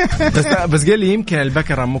بس قال لي يمكن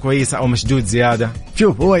البكره مو كويسه او مشدود زياده.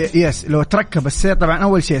 شوف هو لو تركب السير طبعا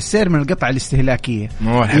اول شيء السير من القطع الاستهلاكيه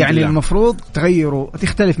يعني المفروض تغيره.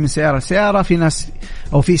 تختلف من سياره لسياره. في ناس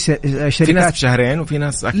او في شركات في ناس بشهرين وفي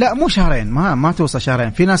ناس أكثر. لا مو شهرين ما توصل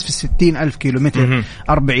شهرين. في ناس في 60,000 كيلومتر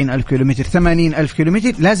 40,000 كيلومتر 80,000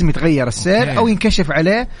 كيلومتر لازم يتغير السير أو ينكشف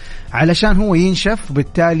عليه علشان هو ينشف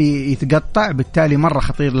وبالتالي يتقطع. بالتالي مرة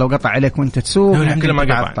خطير لو قطع عليك وانت تسوق ممكن ما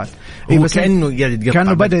قطع. بس كأنه قاعد يتقطع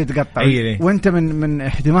كأنه بدأ يتقطع وانت من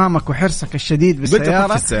اهتمامك وحرصك الشديد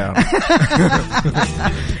بالسيارة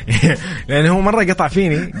لأنه هو مرة قطع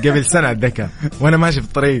فيني قبل سنة أتذكر وأنا ماشي في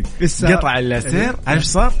الطريق قطع السير. عارف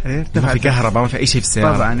صار؟ ما في كهرباء ما في أي شيء في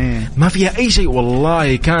السيارة طبعا ما فيها أي شيء.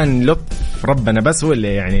 والله كان لطف ربنا بس هو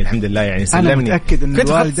اللي يعني الحمد لله يعني سلمني. أنا متأكد إن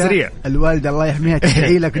الوالدة الله يحميها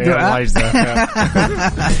تدعي لك دعاء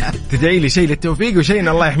تدعي لي شيء للتوفيق وشيء إن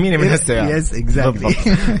الله يحميني من هالسيارة.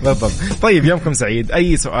 بالضبط. طيب يومكم سعيد.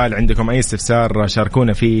 أي سؤال عندكم أي استفسار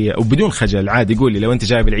شاركونا فيه وبدون خجل عادي. قول لي لو أنت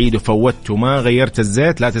جايب العيد وفوتت وما غيرت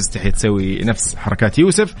الزيت لا تستحي تسوي نفس حركات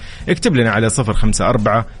يوسف. اكتب لنا على 054-88-11-700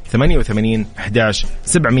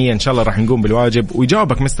 إن شاء الله راح نقوم بالواجب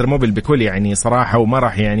ويجاوبك مستر موبل بكل يعني صراحة وما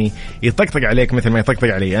راح يعني يطقطق عليك مثل ما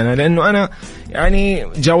يطقطق علي أنا لأنه أنا يعني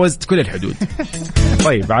جاوزت كل الحدود.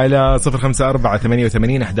 طيب على 054-88-11-700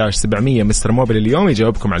 مستر موبل اليوم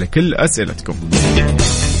يجاوبكم على كل أسئلتكم.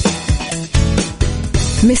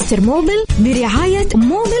 مستر موبل برعاية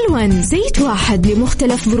موبل 1 زيت واحد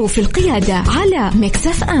لمختلف ظروف القيادة على ميكس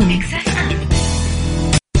اف ام.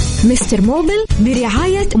 مستر موبل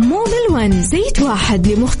برعاية موبل 1 زيت واحد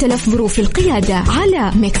لمختلف ظروف القيادة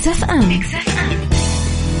على ميكس اف ام.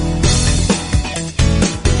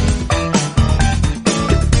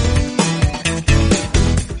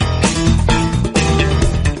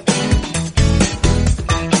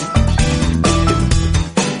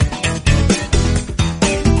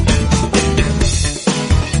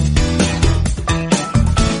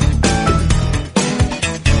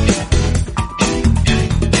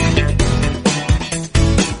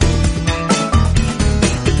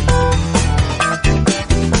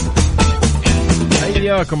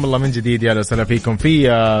 حياكم الله من جديد، يا وسهلا فيكم في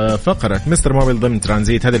فقرة مستر موبيل ضمن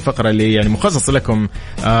ترانزيت. هذه الفقرة اللي يعني مخصص لكم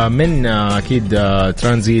من أكيد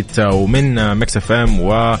ترانزيت ومن ميكس اف ام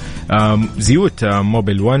وزيوت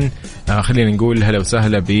موبيل 1. خلينا نقول هلا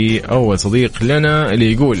وسهلا بأول صديق لنا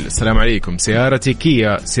اللي يقول السلام عليكم، سيارتي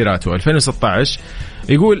كيا سيراتو 2016.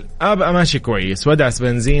 يقول أبقى ماشي كويس وأدعس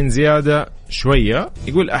بنزين زيادة شوية،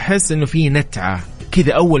 يقول أحس إنه في نتعة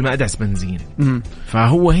كذا أول ما أدعس بنزين.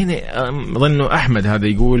 فهو هنا ظنه أحمد هذا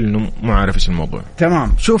يقول إنه مو عارف إيش الموضوع.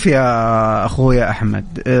 تمام. شوف يا أخويا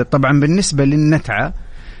أحمد، طبعا بالنسبة للنتعة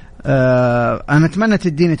أنا أتمنى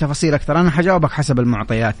تديني تفاصيل أكثر. أنا حجاوبك حسب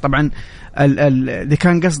المعطيات. طبعا إذا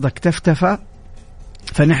كان قصدك تفتفى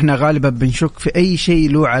فنحن غالبا بنشك في أي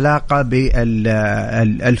شيء له علاقة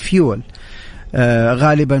بالفيول.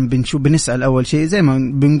 غالبا بنسأل أول شيء زي ما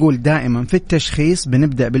بنقول دائما في التشخيص،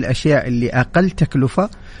 بنبدأ بالأشياء اللي أقل تكلفة.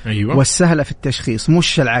 أيوة. والسهلة في التشخيص،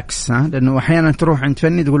 مش العكس. لأنه أحيانا تروح عند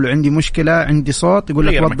فني تقول له عندي مشكلة، عندي صوت، يقول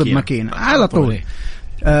لك وضب ماكينة على طول.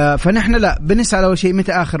 فنحن لا، بنسأل أول شيء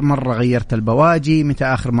متى آخر مرة غيرت البواجي، متى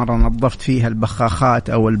آخر مرة نظفت فيها البخاخات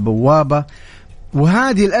أو البوابة.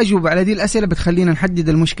 وهذه الأجوبة على هذه الأسئلة بتخلينا نحدد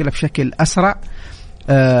المشكلة بشكل أسرع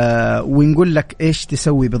ونقول لك إيش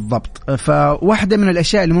تسوي بالضبط. فواحدة من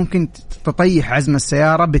الأشياء اللي ممكن تطيح عزم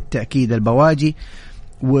السيارة بالتأكيد البواجي،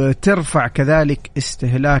 وترفع كذلك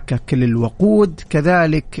استهلاكك للوقود.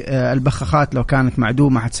 كذلك البخاخات لو كانت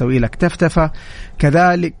معدومة حتسوي لك تفتفة.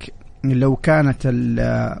 كذلك لو كانت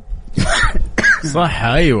صح.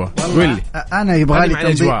 ايوه قول لي. انا يبغى لي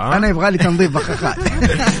تنظيف، انا يبغى لي تنظيف بخاخات.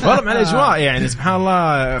 والله مع الاجواء يعني سبحان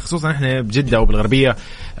الله، خصوصا احنا بجده وبالغربيه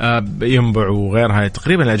ينبع وغيرها،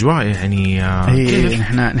 تقريبا الاجواء يعني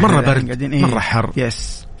نحن مره برد مره حر.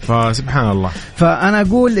 يس. فسبحان الله. فأنا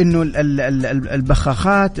أقول إنه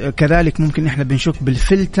البخاخات كذلك ممكن إحنا بنشك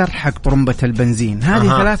بالفلتر حق طرمبة البنزين. هذه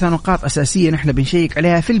 3 نقاط أساسية نحن بنشيك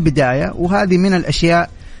عليها في البداية، وهذه من الأشياء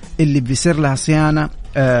اللي بيصير لها صيانة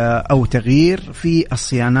أو تغيير في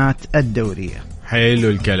الصيانات الدورية. حلو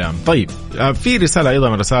الكلام. طيب في رسالة أيضا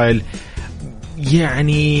من رسائل،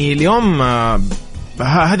 يعني اليوم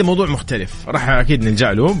هذا موضوع مختلف راح أكيد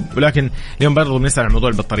نلجأ له، ولكن اليوم برضو بنسأل عن موضوع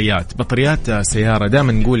البطاريات. بطاريات السيارة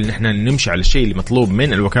دائما نقول إن إحنا نمشي على الشيء اللي مطلوب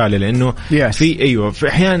من الوكالة، لأنه في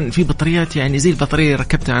أحيان في بطاريات يعني زي البطارية اللي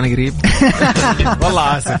ركبتها أنا قريب.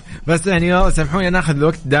 والله آسف، بس يعني سامحوني ناخذ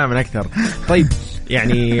الوقت دائما أكثر. طيب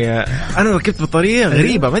يعني أنا ركبت بطارية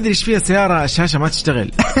غريبة ما أدري إيش فيها السيارة، الشاشة ما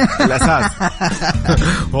تشتغل الأساس.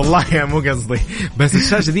 والله يا مو قصدي، بس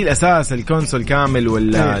الشاشة دي الأساس، الكونسول كامل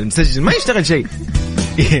والمسجل ما يشتغل شيء.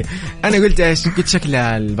 أنا قلت إيش؟ قلت شكل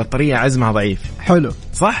البطارية عزمها ضعيف. حلو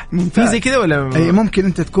صح؟ في زي كذا ولا ممكن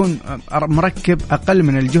أنت تكون مركب أقل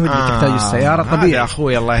من الجهد اللي تحتاج السيارة. طبيعي يا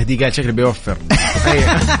أخوي الله يهديه، قال شكله بيوفر.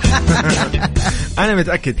 أنا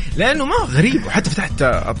متأكد لأنه ما غريب، وحتى فتحت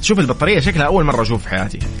تشوف البطارية شكلها أول مرة أشوف في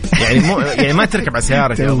حياتي. يعني ما تركب على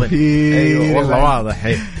سيارتي. أيوة والله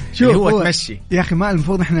واضح. شوف هو تمشي يا أخي، ما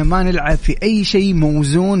المفروض إحنا ما نلعب في أي شيء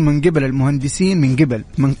موزون من قبل المهندسين،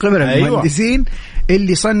 من قبل المهندسين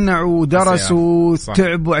اللي صنعوا ودرسوا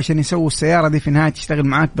وتعبوا عشان يسووا السيارة دي في نهاية تشتغل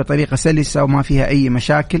معاك بطريقة سلسة وما فيها أي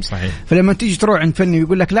مشاكل. صحيح. فلما تيجي تروح عند فني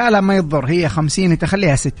ويقول لك لا ما يضر، هي 50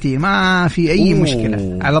 تخليها 60، ما في أي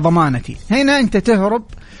مشكلة على ضمانتي. هنا أنت تهرب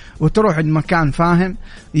وتروح المكان فاهم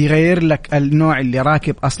يغير لك النوع اللي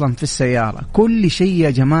راكب أصلا في السيارة. كل شيء يا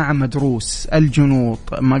جماعة مدروس، الجنوط،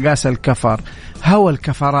 مقاس الكفر، هواء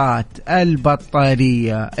الكفرات،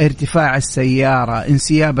 البطارية، ارتفاع السيارة،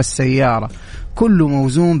 انسياب السيارة، كله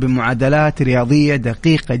موزون بمعادلات رياضية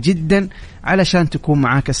دقيقة جدا علشان تكون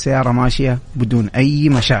معاك السيارة ماشية بدون أي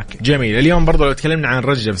مشاكل. جميل. اليوم برضو لو تكلمنا عن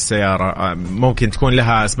الرجة في السيارة، ممكن تكون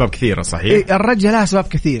لها أسباب كثيرة. صحيح. الرجة لها أسباب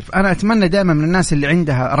كثير. أنا أتمنى دائما من الناس اللي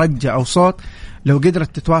عندها رجة أو صوت لو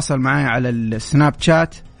قدرت تتواصل معي على السناب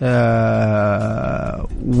شات. خلينا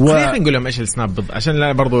نقول لهم إيش السناب عشان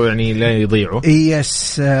لا برضو يعني لا يضيعوا.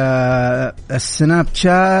 يس. السناب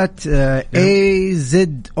شات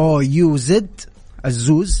AZOUZ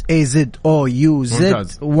الزوز AZOUZ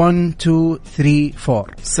 1 2 3 4.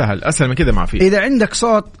 سهل، أسهل من كذا ما في. إذا عندك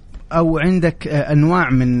صوت أو عندك أنواع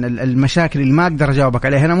من المشاكل اللي ما أقدر أجاوبك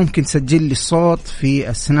عليها، أنا ممكن تسجل لي الصوت في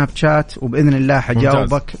السناب شات وبإذن الله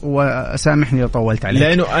حجاوبك. وسامحني لو طولت عليك،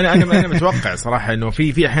 لأنه أنا متوقع صراحة إنه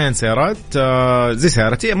في أحيان سيارات زي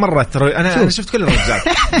سيارتي مرت. أنا شفت كل الرجات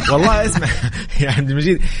والله. اسمع يا عبد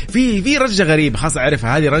المجيد، في رجة غريبة خاصة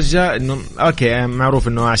أعرفها. هذه رجة إنه أوكي معروف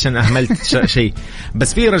إنه عشان أهملت شيء،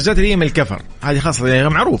 بس في رجات اللي هي من الكفر، هذه خاصة غير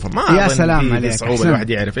معروفة. ما يا سلام عليك، صعوبة الواحد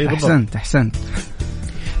يعرف. أحسنت.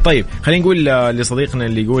 طيب خلينا نقول لصديقنا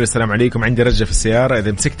اللي يقول السلام عليكم، عندي رجة في السيارة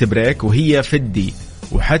إذا مسكت بريك وهي فدي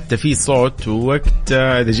وحتى في صوت وقت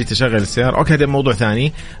إذا جيت أشغل السيارة. أوكي هذا موضوع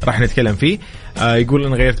ثاني راح نتكلم فيه. يقول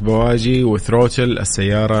أنا غيرت بواجي وثروتل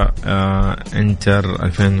السيارة انتر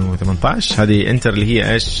 2018. هذه انتر اللي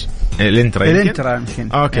هي إيش؟ الانترا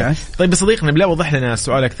يمكن. اوكي طيب صديقنا بلا وضح لنا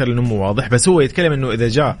السؤال اكثر لانه مو واضح، بس هو يتكلم انه اذا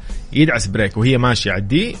جاء يدعس بريك وهي ماشيه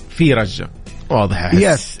يعديه في رجه واضح. احس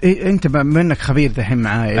يس انت منك خبير دحين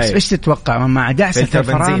معايا. ايش تتوقع مع دعسه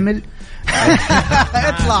الفرامل؟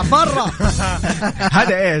 اطلع برا.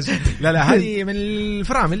 هذا ايش؟ لا هذه من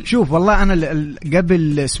الفرامل. شوف والله انا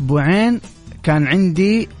قبل اسبوعين كان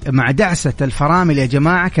عندي مع دعسه الفرامل يا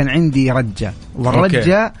جماعه كان عندي رجه،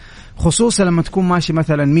 والرجه خصوصا لما تكون ماشي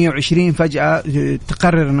مثلا 120 فجأة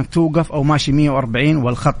تقرر انك توقف، او ماشي 140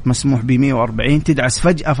 والخط مسموح ب 140 تدعس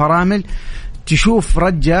فجأة فرامل، تشوف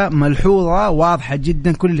رجة ملحوظة واضحة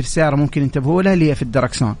جدا كل اللي في السيارة ممكن ينتبهوا لها اللي هي في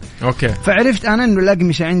الدركسون. اوكي فعرفت انا انه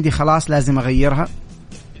الأقمشة عندي خلاص لازم اغيرها.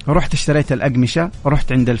 رحت اشتريت الأقمشة،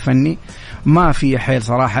 رحت عند الفني ما في حيل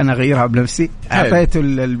صراحة أنا أغيرها بنفسي. أعطيته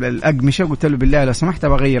الأقمشة قلت له بالله لو سمحت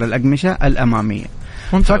بغير الأقمشة الأمامية.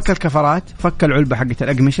 فك الكفرات، فك العلبة حقت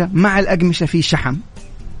الأقمشة. مع الأقمشة في شحم،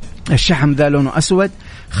 الشحم ذا لونه أسود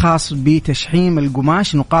خاص بتشحيم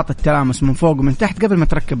القماش، نقاط التلامس من فوق ومن تحت قبل ما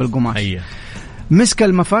تركب القماش. مسك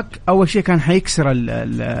المفك أول شيء كان حيكسر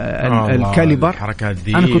الكاليبر.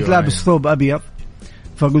 أنا كنت لابس ثوب أبيض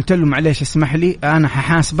فقلت له معليش اسمح لي أنا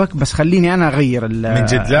ححاسبك بس خليني أنا أغير من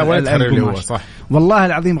جد. لا ولا اللي هو صح والله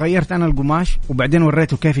العظيم غيرت أنا القماش وبعدين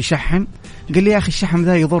وريته كيف يشحم. قال لي يا أخي الشحم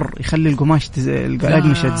ذا يضر، يخلي القماش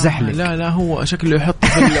الأقمشة تزحلق. لا هو شكله يحط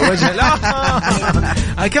في الوجه.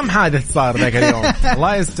 لا كم حادث صار ذاك اليوم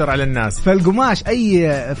الله يستر على الناس. فالقماش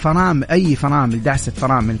أي فرامل دعسة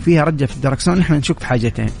فرامل فيها رجة في الدركسون نحن نشك في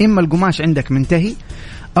حاجتين، إما القماش عندك منتهي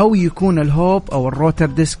أو يكون الهوب أو الروتر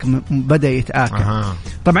ديسك بدأ يتآكل.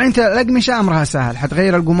 طبعا أنت الأقمشة أمرها سهل،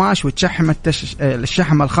 حتغير القماش وتشحم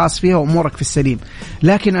الشحم الخاص فيها وأمورك في السليم.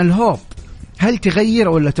 لكن الهوب هل تغير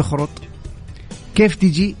ولا تخرط؟ كيف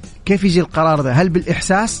يجي القرار ده؟ هل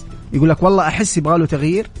بالإحساس؟ يقول لك والله أحس يبغاله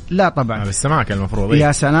تغيير؟ لا طبعا بالسماكة المفروض.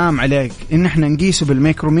 يا سلام عليك إن إحنا نقيسه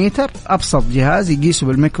بالميكروميتر، أبسط جهاز يقيسه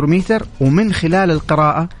بالميكروميتر، ومن خلال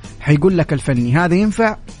القراءة حيقول لك الفني هذا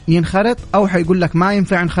ينفع ينخرط أو حيقول لك ما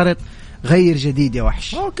ينفع ينخرط، غير جديد يا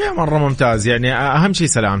وحش. اوكي مرة ممتاز. يعني اهم شيء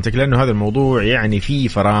سلامتك لانه هذا الموضوع يعني فيه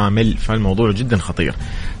فرامل، فالموضوع جدا خطير.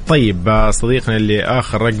 طيب صديقنا اللي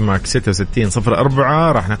اخر رقمك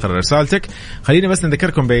 6604 راح نقرأ رسالتك. خلينا بس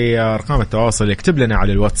نذكركم بارقام التواصل. يكتب لنا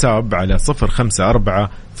على الواتساب على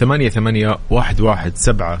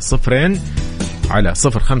 054-88-11700 على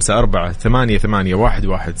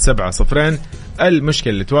 054-88-11700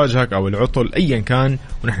 المشكلة اللي تواجهك أو العطل أيا كان،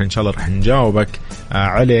 ونحن إن شاء الله رح نجاوبك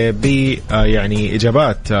عليه ب يعني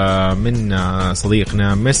إجابات من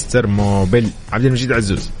صديقنا مستر موبل عبد المجيد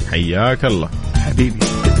عزوز. حياك الله حبيبي.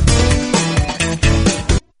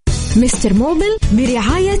 مستر موبل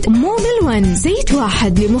برعاية موبل ون، زيت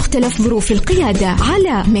واحد لمختلف ظروف القيادة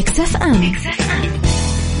على ميكس اف ام.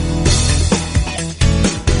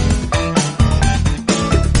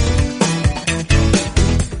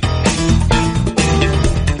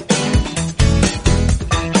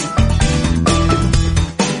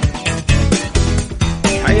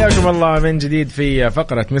 حياكم الله من جديد في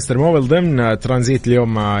فقرة مستر موبل ضمن ترانزيت.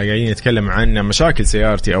 اليوم قاعدين نتكلم عن مشاكل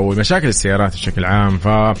سيارتي أو مشاكل السيارات بشكل عام.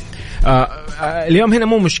 اليوم هنا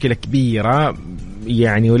مو مشكلة كبيرة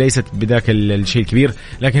يعني وليست بذاك الشيء الكبير،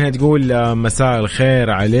 لكنها تقول مساء الخير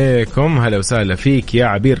عليكم، هلا وسهلا فيك يا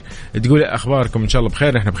عبير. تقول أخباركم إن شاء الله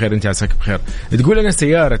بخير، نحن بخير، أنت عساك بخير. تقول أنا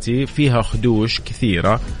سيارتي فيها خدوش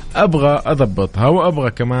كثيرة أبغى أضبطها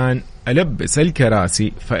وأبغى كمان ألبس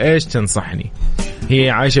الكراسي، فإيش تنصحني؟ هي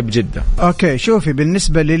عايشة بجدة. اوكي شوفي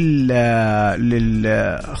بالنسبة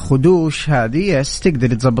للخدوش هذه تقدر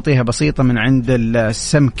تضبطيها بسيطة من عند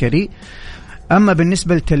السمكري. أما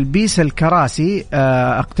بالنسبة لتلبيس الكراسي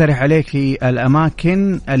أقترح عليك في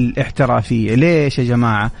الأماكن الاحترافية. ليش يا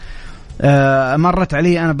جماعة؟ مرت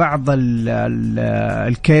علي أنا بعض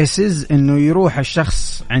الكيسز إنه يروح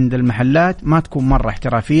الشخص عند المحلات ما تكون مرة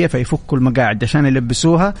احترافية فيفكوا المقاعد عشان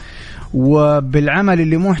يلبسوها، وبالعمل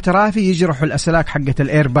اللي مو احترافي يجرحوا الأسلاك حقة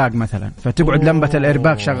الإيرباج مثلا، فتقعد لمبة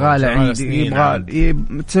الإيرباج شغالة عندي، يبغى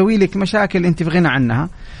تسوي لك مشاكل أنت في غنى عنها.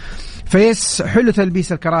 فيس حلو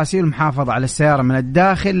تلبيس الكراسي والمحافظة على السيارة من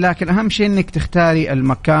الداخل، لكن أهم شيء أنك تختاري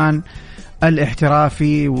المكان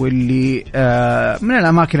الاحترافي واللي من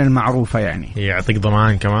الأماكن المعروفة يعني يعطيك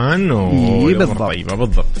ضمان كمان طيبة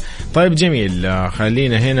بالضبط. طيب جميل.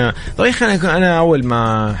 خلينا هنا. طيب أنا أول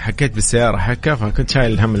ما حكيت بالسيارة حكة فكنت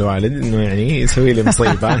شايل هم الوالد إنه يعني يسوي لي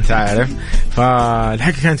مصيبة أنت عارف،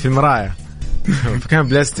 فالحكة كانت في المراية فكان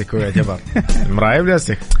بلاستيك، هو يعتبر المراية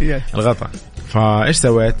بلاستيك الغطاء، فايش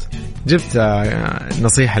سويت؟ جبت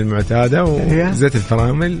النصيحة المعتادة وزيت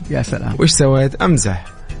الفرامل. يا سلام. وايش سويت؟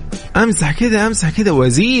 امسح كذا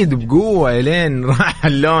وازيد بقوة لين راح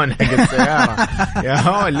اللون حق السيارة. يا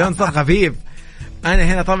هو اللون صار خفيف. انا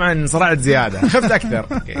هنا طبعا صرعت زيادة، خفت اكثر.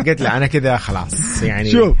 قلت لا انا كذا خلاص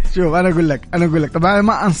يعني. شوف انا اقول لك طبعا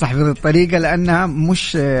ما انصح بهذه الطريقة لانها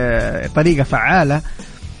مش طريقة فعالة،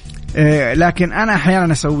 لكن انا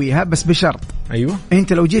احيانا اسويها بس بشرط. ايوه.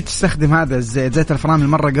 انت لو جيت تستخدم هذا زيت الفرامل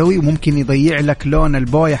مرة قوي وممكن يضيع لك لون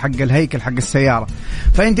البوية حق الهيكل حق السيارة.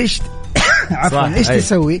 فانت ايش عفوا ايش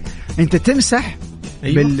تسوي؟ انت تمسح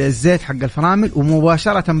بالزيت حق الفرامل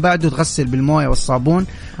ومباشرة بعده تغسل بالمويه والصابون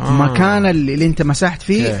مكان اللي انت مسحت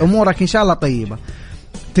فيه. امورك ان شاء الله طيبة.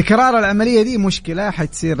 تكرار العملية دي مشكلة،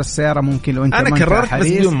 حتصير السيارة ممكن لو انت انا كررت بس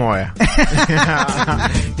بدون مويه.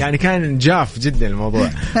 يعني كان جاف جدا الموضوع.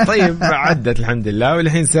 طيب عدت الحمد لله،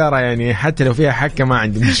 والحين سيارة يعني حتى لو فيها حكة ما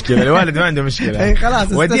عندي مشكلة، الوالد ما عنده مشكلة. اي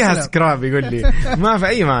خلاص وديها سكراب يقول لي ما في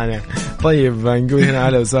اي مانع. طيب نقول هنا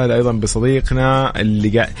اهلا وسهلا ايضا بصديقنا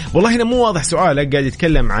اللي قاعد والله هنا مو واضح سؤالك، قاعد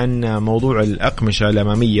يتكلم عن موضوع الأقمشة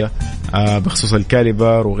الأمامية بخصوص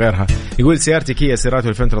الكاليبر وغيرها. يقول سيارتي كيا سيراتو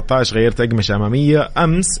 2013 غيرت أقمشة أمامية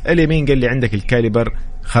أمس، اليمين قال لي عندك الكاليبر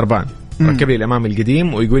خربان، ركب لي الأمامي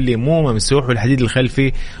القديم ويقول لي مو ممسوح والحديد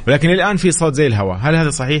الخلفي، ولكن الآن في صوت زي الهواء. هل هذا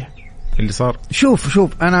صحيح اللي صار؟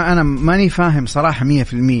 شوف أنا ماني فاهم صراحة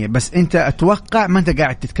 100%، بس أنت أتوقع ما أنت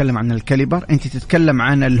قاعد تتكلم عن الكاليبر، أنت تتكلم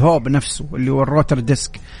عن الهوب نفسه اللي هو الروتر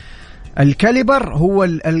ديسك. الكاليبر هو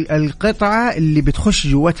القطعة اللي بتخش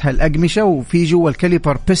جوتها الأقمشة، وفي جوا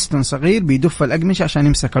الكاليبر بيستون صغير بيدف الأقمشة عشان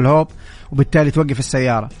يمسك الهوب وبالتالي توقف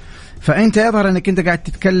السيارة. فأنت يظهر أنك أنت قاعد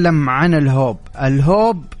تتكلم عن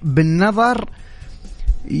الهوب بالنظر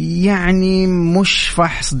يعني مش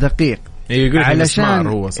فحص دقيق. علشان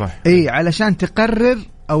هو صح. علشان تقرر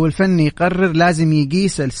أو الفني يقرر لازم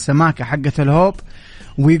يقيس السماكة حقة الهوب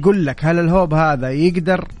ويقول لك هل الهوب هذا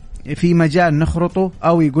يقدر في مجال نخرطه،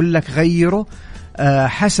 أو يقول لك غيره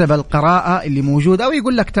حسب القراءة اللي موجودة، أو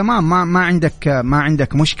يقول لك تمام ما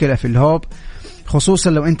عندك مشكلة في الهوب. خصوصا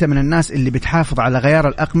لو أنت من الناس اللي بتحافظ على غيار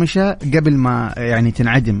الأقمشة قبل ما يعني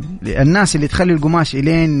تنعدم. الناس اللي تخلي القماش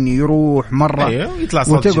إلين يروح مرة يطلع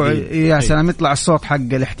صوت يا سلام يطلع الصوت حق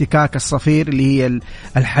الاحتكاك الصفير اللي هي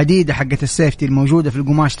الحديدة حقة السيفتي الموجودة في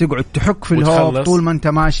القماش، تقعد تحك في الهوب طول ما أنت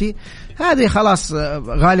ماشي. هذه خلاص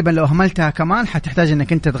غالبا لو أهملتها كمان حتحتاج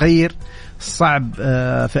أنك أنت تغير. صعب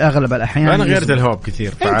في أغلب الأحيان. أنا غيرت الهوب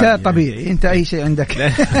كثير. أنت يعني طبيعي أنت أي شيء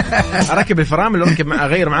عندك. أركب الفرامل وأركب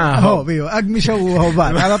أغير معاها هوب. أقمشة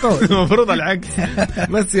وهوبات على طول. المفروض العكس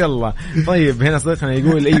بس يلا. طيب هنا صديقنا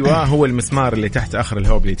يقول أيوة هو المسمار اللي تحت آخر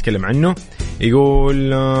الهوب اللي يتكلم عنه.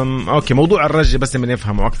 يقول أوكي موضوع الرج بس من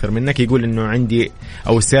نفهمه أكثر منك. يقول إنه عندي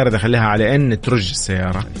أو السيارة دخلها على إن ترج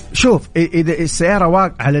السيارة. شوف إذا السيارة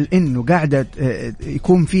واقع على الإن وقاعدة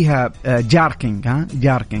يكون فيها جاركينج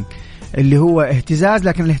اللي هو اهتزاز،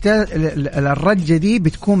 لكن الرجة دي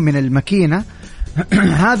بتكون من الماكينة.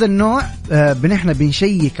 هذا النوع نحن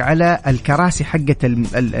بنشيك على الكراسي حقة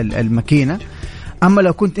الماكينة. أما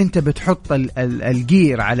لو كنت أنت بتحط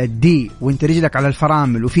الجير على الدي وأنت رجلك على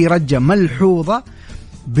الفرامل وفي رجة ملحوظة،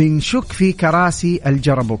 بنشك في كراسي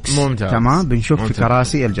الجرابوكس. ممتاز. تمام بنشك في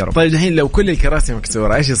كراسي الجرابوكس. طيب الحين لو كل الكراسي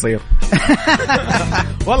مكسورة ايش يصير؟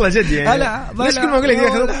 والله جد يعني. ليش كل ما اقول لك يا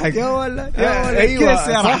اخي اضحك؟ يا ولد ايوه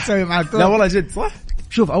صح. لا والله جد صح.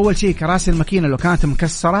 شوف اول شيء كراسي الماكينة لو كانت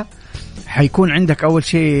مكسرة حيكون عندك أول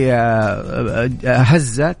شيء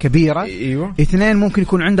هزة كبيرة. أيوة. 2 ممكن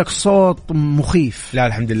يكون عندك صوت مخيف. لا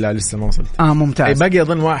الحمد لله لسه ما وصلت. ممتاز. باقي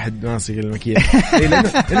أظن واحد ماسك الماكينة. لأنه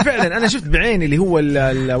فعلا أنا شفت بعيني اللي هو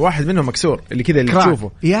الواحد منهم مكسور اللي كذا اللي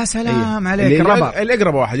تشوفه. يا سلام عليك.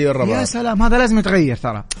 الأقرب واحد الربع. يا سلام هذا لازم يتغير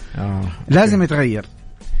ترى. لازم يتغير.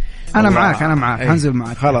 أنا معاك هنزل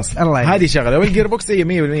معاك خلاص. هذه شغلة. والجير بوكس هي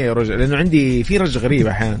 100% رجع، لأنه عندي في رجة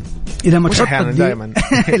غريبة أحيانا. إذا ما تحط دائما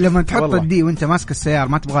لما تحط الدي وأنت ماسك السيارة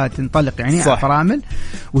ما تبغى تنطلق يعني على الفرامل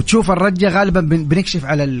وتشوف الرجة، غالبا بنكشف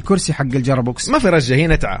على الكرسي حق الجرابوكس ما في رجة، هي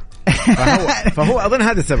نتعة. فهو أظن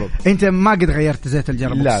هذا السبب. أنت ما قد غيرت زيت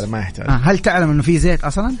الجرابوكس؟ لا ما يحتاج. هل تعلم إنه في زيت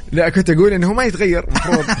أصلا؟ لا كنت أقول إنه ما يتغير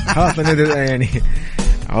مفروض. خلاص يعني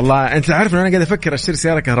والله انت عارف ان انا قاعد افكر اشتري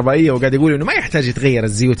سياره كهربائيه وقاعد اقول انه ما يحتاج يتغير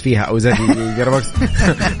الزيوت فيها او زيت الجرابوكس.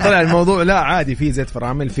 طلع الموضوع لا عادي، في زيت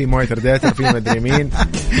فرامل، في مويتر ديتر، في مدري مين.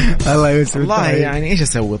 الله يسعدك. والله يعني ايش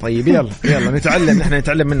اسوي؟ طيب يلا نتعلم. نحن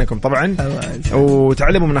نتعلم منكم طبعا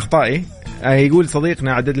وتعلموا من اخطائي. يقول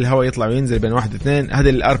صديقنا عدد الهواء يطلع وينزل بين 1 و2، هذا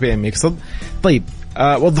الار بي ام يقصد. طيب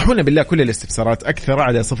وضحوا لنا بالله كل الاستفسارات أكثر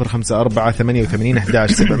على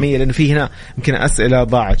 0548811700 لأنه في هنا يمكن أسئلة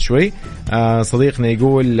ضاعت شوي. صديقنا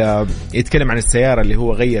يقول يتكلم عن السيارة اللي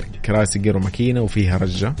هو غير كراسي جير وماكينة وفيها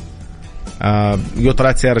رجة.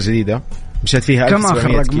 طلعت سيارة جديدة مشيت فيها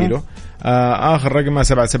 1700 كيلو. آخر رقمه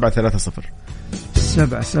 7730.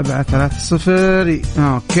 7730.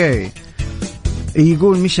 أوكي.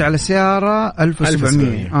 يقول مشي على سيارة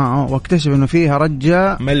 1700 واكتشف انه فيها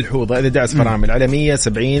رجة ملحوظة اذا دعس فرامل على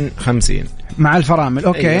 170-50 مع الفرامل.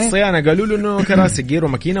 اوكي. الصيانة قالوا له انه كراسي جير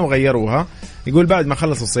وماكينة وغيروها. يقول بعد ما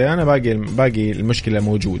خلصوا الصيانة باقي المشكلة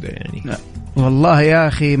موجودة يعني. لا. والله يا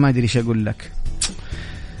اخي ما ادري ايش اقول لك.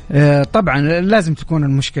 طبعا لازم تكون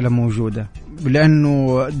المشكلة موجودة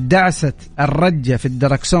لأنه دعسة الرجة في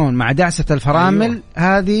الدركسون مع دعسة الفرامل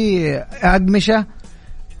هذه أقمشة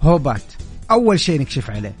هوبات. أول شيء نكشف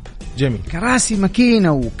عليه. جميل. كراسي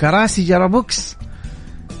ماكينة وكراسي جرابوكس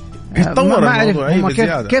يتطور ما أعرف هم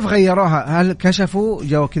كيف غيروها. هل كشفوا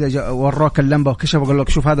جاوا كذا وروك اللمبة وكشفوا قالوا لك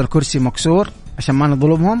شوف هذا الكرسي مكسور عشان ما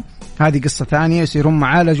نظلمهم. هذه قصة ثانية يصيرون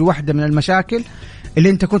معالج واحدة من المشاكل اللي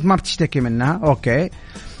أنت كنت ما بتشتكي منها. أوكي.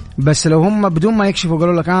 بس لو هم بدون ما يكشفوا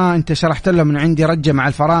قالوا لك أنت شرحت لهم من عندي رجة مع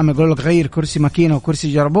الفرامل قالوا لك غير كرسي ماكينة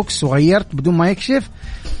وكرسي جرابوكس وغيرت بدون ما يكشف،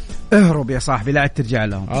 اهرب يا صاحبي لا ترجع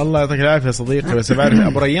لهم. الله يعطيك العافيه يا صديقي. بس بعرف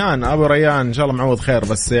ابو ريان ان شاء الله معوض خير.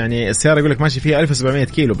 بس يعني السياره يقول لك ماشي فيها 1700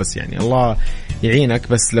 كيلو بس يعني الله يعينك.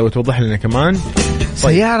 بس لو توضح لنا كمان.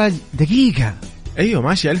 سياره دقيقه. ايوه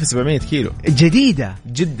ماشي 1700 كيلو جديده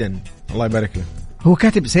جدا. الله يبارك له. هو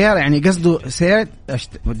كاتب سياره يعني قصده سياره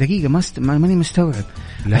دقيقه ماني مستوعب.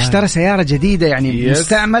 اشترى سياره جديده يعني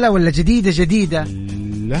مستعمله ولا جديده؟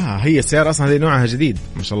 لا هي السيارة أصلا هذه نوعها جديد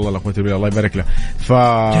ما شاء الله لا قوة إلا بالله. الله يبارك له.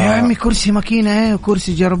 يا عمي كرسي ماكينة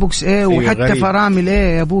وكرسي جرابوكس وحتى غريب. فرامل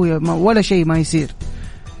يا أبويا ولا شيء ما يصير.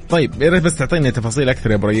 طيب يا ريت بس تعطيني تفاصيل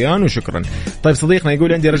أكثر يا بريان وشكرا. طيب صديقنا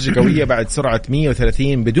يقول عندي رجة قوية بعد سرعة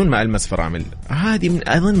 130 بدون ما ألمس فرامل. هذه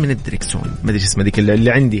أظن من الدريكسون ما أدري اسمها ذيك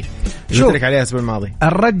اللي عندي قلت لك عليها الأسبوع الماضي.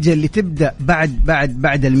 الرجة اللي تبدأ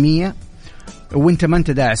بعد 100 وانت ما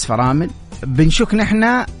انت داعس فرامل بنشك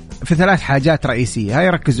نحن في 3 حاجات رئيسية. هاي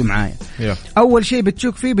ركزوا معايا. أول شيء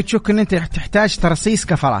بتشك إن أنت تحتاج ترصيص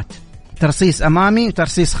كفرات، ترصيص أمامي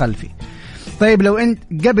وترصيص خلفي. طيب لو أنت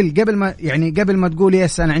قبل ما تقول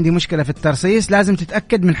يس أنا عندي مشكلة في الترصيص لازم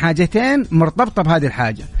تتأكد من حاجتين مرتبطة بهذه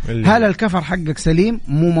الحاجة. هل الكفر حقك سليم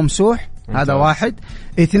مو ممسوح؟ هذا 1.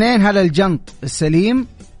 2 هل الجنط السليم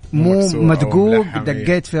مو مدقوق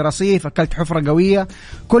دقيت في رصيف أكلت حفرة قوية؟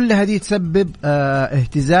 كل هذه تسبب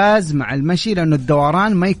اهتزاز مع المشي لأنه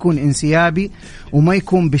الدوران ما يكون انسيابي وما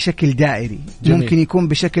يكون بشكل دائري. جميل. ممكن يكون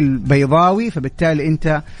بشكل بيضاوي فبالتالي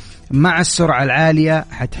أنت مع السرعة العالية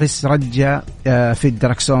حتحس رجة في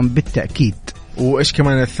الدركسون بالتأكيد. وإيش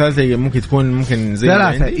كمان الثالثة ممكن تكون زي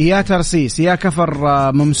 3 يا ترصيص يا كفر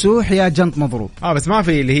ممسوح يا جنط مضروب. بس ما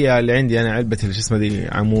في اللي عندي أنا علبة اللي اسمها دي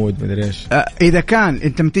عمود مدري إيش. إذا كان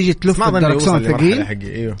أنت متيجي تلف الدركسون ثقيل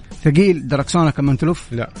أيوه. ثقيل دركسونك لما تلف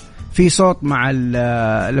لا في صوت مع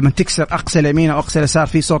لما تكسر أقصى اليمين أو أقصى اليسار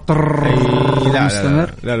في صوت مستمر.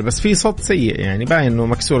 لا بس في صوت سيء يعني باين إنه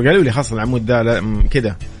مكسور. قالوا لي خاصة العمود ده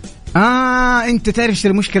كده. أنت تعرف إيش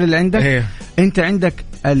المشكلة اللي عندك؟ إيه. أنت عندك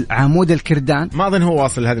العمود الكردان ما أظن هو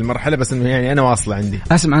واصل لهذه المرحلة بس إنه يعني أنا واصلة عندي.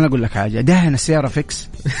 أسمع أنا أقول لك حاجة دهن السيارة فيكس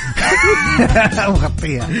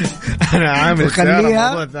وغطيها أنا عامل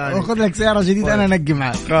وخليها وخذ لك سيارة جديدة. أنا نقي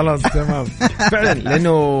معك خلاص تمام. فعلا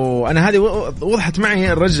لأنه أنا هذه وضحت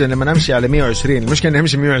معي الرجل لما نمشي على 120. المشكلة إني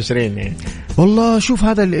أمشي 120 يعني. والله شوف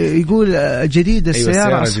هذا يقول جديد السيارة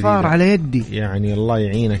أيوة أصفار جديدة. على يدي يعني الله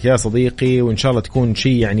يعينك يا صديقي وإن شاء الله تكون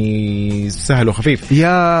شيء يعني سهل وخفيف.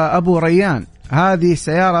 يا أبو ريان هذه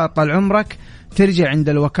السيارة طال عمرك ترجع عند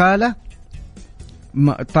الوكالة.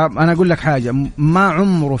 طب أنا أقول لك حاجة ما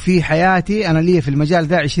عمره في حياتي أنا لي في المجال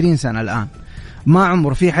ذا 20 سنة الآن ما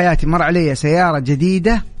عمره في حياتي مر علي سيارة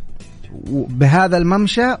جديدة بهذا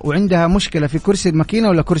الممشى وعندها مشكلة في كرسي الماكينة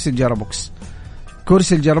ولا كرسي الجرابوكس.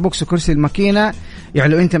 كرسي الجرابوكس وكرسي الماكينة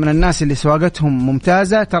يعني لو أنت من الناس اللي سواقتهم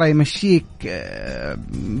ممتازة ترى يمشيك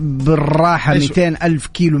بالراحة 200,000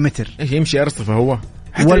 كيلو متر. إيش يمشي أرصفة هو.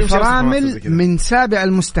 والفرامل من سابع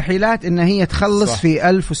المستحيلات إن هي تخلص صح. في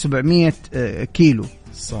 1700 كيلو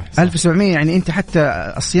صح. 1700 يعني أنت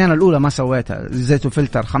حتى الصيانة الأولى ما سويتها زيت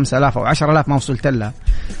وفلتر 5000 أو 10,000 ما وصلت لها.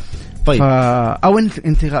 طيب أو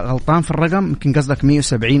أنت غلطان في الرقم يمكن قصدك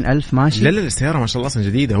 170,000 ماشي. لا السيارة ما شاء الله أصلا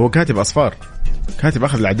جديدة. هو كاتب أصفار كاتب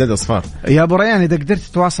أخذ العداد أصفار. يا أبو ريان إذا قدرت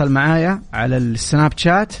تتواصل معايا على السناب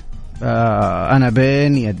شات أنا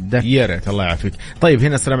بين يدك يا ريت الله يعافيك. طيب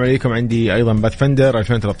هنا السلام عليكم عندي أيضا باث فندر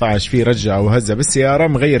 2013 في رجة أو هزة بالسيارة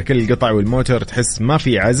مغير كل القطع والموتور تحس ما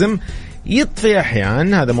في عزم يطفي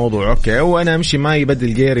أحيانا، هذا موضوع أوكي. وأنا أمشي ما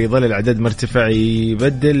يبدل جير، يظل العدد مرتفع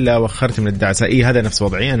يبدل، لا وخرت من الدعسة. هذا نفس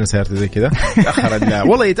وضعي أنا سيارتي زي كذا تأخر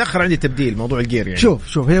والله يتأخر عندي تبديل موضوع الجير يعني.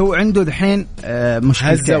 شوف هو عنده دحين مشكلة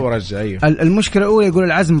هزة ورجع. أيوه. المشكلة الأولى يقول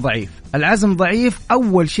العزم ضعيف. العزم ضعيف،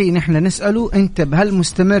 أول شيء نحن نسأله أنت هل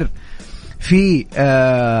مستمر في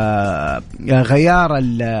غيار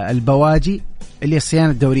البواجي اللي هي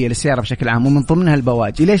الصيانة الدورية للسيارة بشكل عام، ومن ضمنها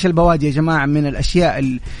البواجي. ليش البواجي يا جماعة؟ من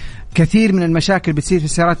الأشياء كثير من المشاكل بتصير في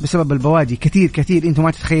السيارات بسبب البواجي، كثير انتم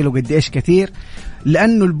ما تتخيلوا قد ايش كثير،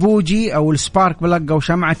 لانه البوجي او السبارك بلج او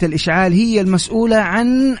شمعة الاشعال هي المسؤولة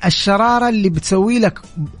عن الشرارة اللي بتسوي لك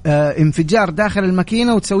انفجار داخل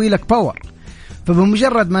الماكينة وتسوي لك باور.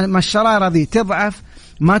 فبمجرد ما الشرارة دي تضعف،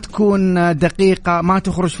 ما تكون دقيقة، ما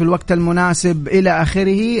تخرج في الوقت المناسب إلى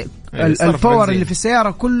آخره، الباور اللي في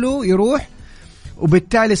السيارة كله يروح،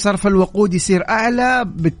 وبالتالي صرف الوقود يصير أعلى،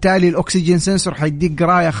 بالتالي الأكسجين سنسور حيديك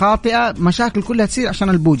قراية خاطئة، مشاكل كلها تصير عشان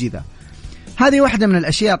البوجي ده. هذه واحدة من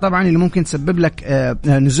الأشياء طبعا اللي ممكن تسبب لك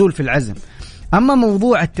نزول في العزم. أما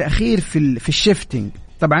موضوع التأخير في الشيفتنج،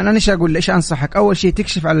 طبعا أنا إيش أنصحك؟ أول شيء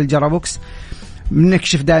تكشف على الجرابوكس.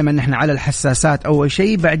 بنكشف دائما نحن على الحساسات أول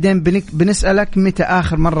شيء، بعدين بنسألك متى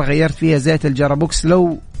آخر مرة غيرت فيها زيت الجرابوكس،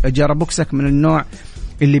 لو جرابوكسك من النوع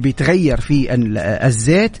اللي بيتغير فيه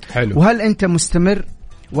الزيت. حلو. وهل أنت مستمر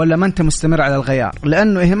ولا ما أنت مستمر على الغيار؟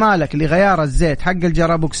 لأنه إهمالك لغيار الزيت حق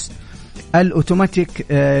الجرابوكس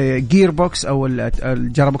الأوتوماتيك جير بوكس أو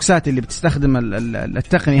الجرابوكسات اللي بتستخدم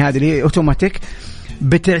التقنية هذه اللي هي أوتوماتيك،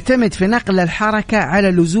 بتعتمد في نقل الحركة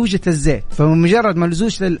على لزوجة الزيت. فمجرد ما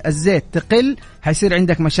لزوجة الزيت تقل هيصير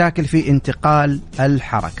عندك مشاكل في انتقال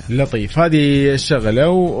الحركة. لطيف، هذه الشغلة.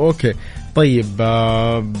 أوكي طيب،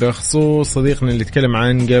 بخصوص صديقنا اللي تكلم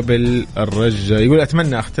عن قبل الرجة، يقول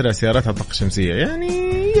أتمنى أخترع سيارات على طاقة شمسية.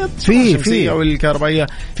 يعني في أو الكهربائية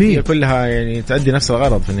هي كلها يعني تؤدي نفس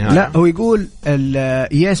الغرض في النهاية. لا هو يقول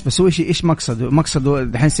يس، بس هو إيش مقصده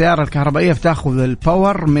دحين السيارة الكهربائية بتاخذ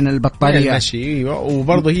الباور من البطارية المشي،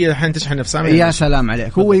 وبرضه هي دحين تشحن نفسها. يا سلام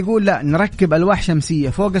عليك. هو يقول لا، نركب ألواح شمسية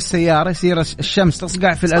فوق السيارة، يصير الشمس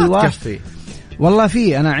تصقع في الألواح. تكفي.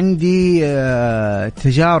 والله أنا عندي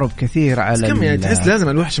تجارب كثير على كم يعني تحس لازم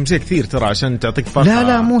ألواح شمسية كثير ترى عشان تعطيك طاقة؟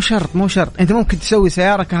 لا مو شرط. أنت ممكن تسوي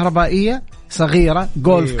سيارة كهربائية صغيرة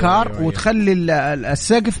جولف كار وتخلي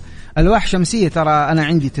السقف ألواح شمسية. ترى أنا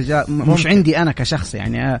عندي مش عندي أنا كشخص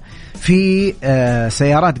يعني، في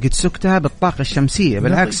سيارات قد سكتها بالطاقة الشمسية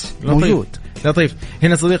بالعكس. موجود. لطيف.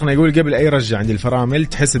 هنا صديقنا يقول قبل أي رجع عند الفرامل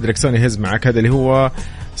تحس دركسون يهز معك. هذا اللي هو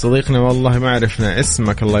صديقنا والله ما عرفنا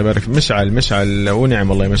اسمك، الله يبارك. مشعل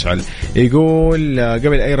ونعم الله مشعل. يقول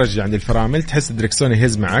قبل أي رجع عند الفرامل تحس دركسون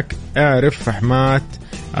يهز معك، اعرف فحمات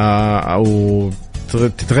أو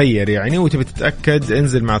تتغير يعني، وتبي تتأكد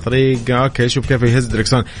انزل مع طريق. اوكي شوف كيف يهز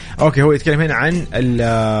دركسون. اوكي هو يتكلم هنا عن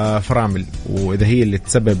الفرامل واذا هي اللي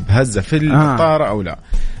تسبب هزة في الطارة او لا.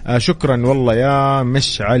 شكرا والله يا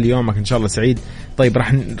مشعل، يومك ان شاء الله سعيد. طيب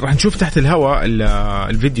راح نشوف تحت الهواء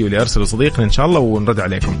الفيديو اللي ارسله صديقنا ان شاء الله ونرد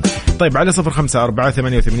عليكم. طيب على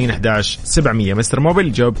 0548811700 مستر موبيل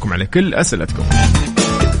يجاوبكم على كل اسئلتكم.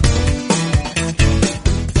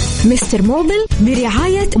 مستر موبيل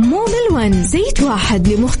برعاية موبيل 1، زيت واحد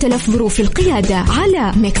لمختلف ظروف القيادة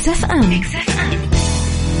على ميكس اف ام.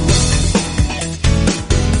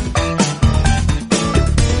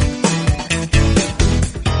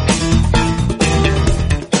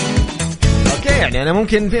 يعني أنا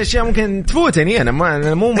ممكن في أشياء ممكن تفوتني، أنا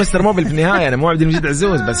مو مستر موبيل في النهاية، أنا مو عبد المجيد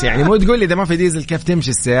عزوز، بس يعني مو تقول لي إذا ما في ديزل كيف تمشي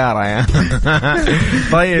السيارة يا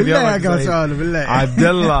طيب يا بالله عبد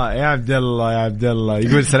الله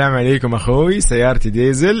يقول السلام عليكم أخوي، سيارتي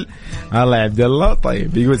ديزل. الله يا عبد الله.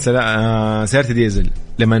 طيب يقول سيارتي ديزل،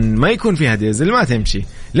 لما ما يكون فيها ديزل ما تمشي،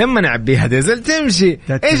 لما نعبيها ديزل تمشي.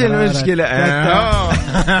 إيش المشكلة؟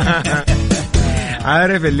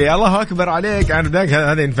 عارف اللي الله أكبر عليك عن ذاك،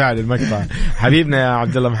 هذا ينفعل المقطع. حبيبنا يا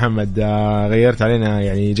عبد الله محمد، غيرت علينا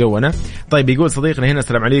يعني جونا. طيب يقول صديقنا هنا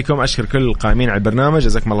السلام عليكم، أشكر كل القائمين على البرنامج،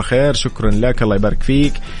 جزاكم الله خير. شكرا لك، الله يبارك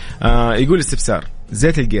فيك. يقول استفسار،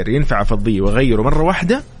 زيت الجير ينفع أفضيه وأغيره مرة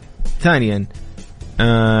واحدة؟ ثانيا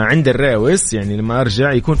عند الراوس يعني لما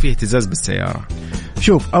أرجع يكون فيه اهتزاز بالسيارة.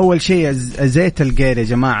 شوف أول شيء زيت الجير يا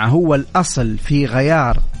جماعة هو الأصل في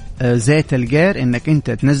غيار زيت الجير، انك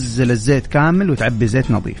انت تنزل الزيت كامل وتعبي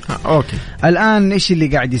زيت نظيف. اوكي. الان ايش اللي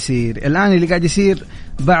قاعد يصير؟ الان اللي قاعد يصير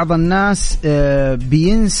بعض الناس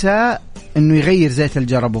بينسى انه يغير زيت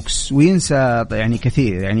الجرابوكس، وينسى يعني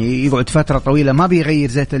كثير، يعني يقعد فترة طويلة ما بيغير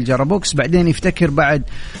زيت الجرابوكس، بعدين يفتكر بعد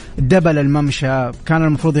دبل الممشى كان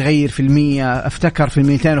المفروض يغير في 100، افتكر في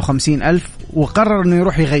 250,000 وقرر انه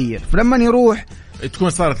يروح يغير، فلما يروح تكون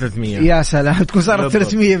صارت 300. يا سلام، تكون صارت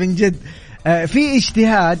 300 من جد. في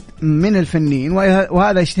اجتهاد من الفنيين،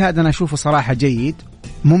 وهذا اجتهاد أنا أشوفه صراحة جيد،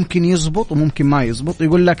 ممكن يزبط وممكن ما يزبط.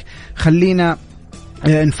 يقول لك خلينا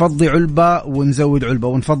نفضي علبة ونزود علبة،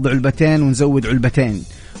 ونفضي علبتين ونزود علبتين،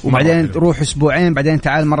 وبعدين روح أسبوعين بعدين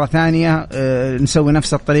تعال مرة ثانية نسوي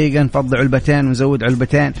نفس الطريقة، نفضي علبتين ونزود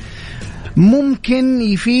علبتين. ممكن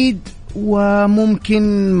يفيد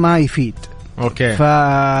وممكن ما يفيد. أوكي.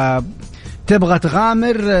 تبغى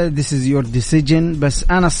تغامر this is your decision. بس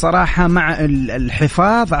أنا الصراحة مع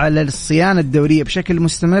الحفاظ على الصيانة الدورية بشكل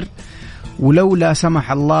مستمر، ولو لا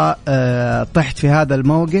سمح الله طحت في هذا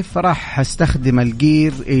الموقف راح استخدم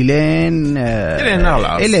الجير إلين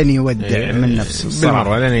يودع من نفسه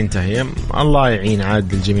بالمرة لين ينتهي. الله يعين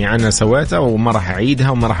عاد الجميع. أنا سويتها وما راح أعيدها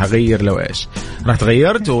وما راح أغير. لو إيش رحت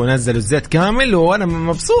غيرت ونزل الزيت كامل وأنا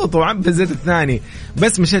مبسوط وعب الزيت الثاني،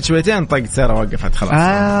 بس مشيت شويتين طقت سيارة وقفت خلاص.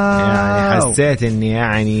 يعني حسيت إني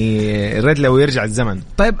يعني رد لو يرجع الزمن.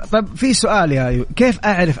 طيب في سؤال يا أيوه، كيف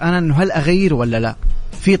أعرف أنا إنه هل أغير ولا لا؟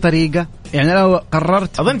 في طريقة يعني لو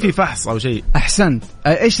قررت، أظن في فحص أو شيء. أحسنت.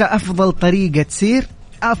 إيش أفضل طريقة تصير؟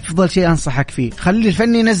 أفضل شيء أنصحك فيه خلي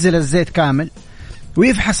الفني ينزل الزيت كامل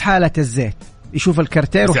ويفحص حالة الزيت، يشوف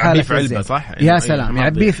الكارتير وحالة الزيت. صح؟ يا سلام.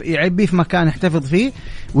 يعبيه في مكان يحتفظ فيه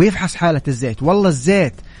ويفحص حالة الزيت. والله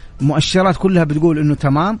الزيت مؤشرات كلها بتقول إنه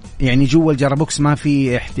تمام، يعني جوا الجرابوكس ما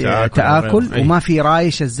في تآكل وما في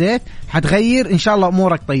رايش الزيت، حتغير إن شاء الله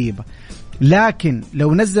أمورك طيبة. لكن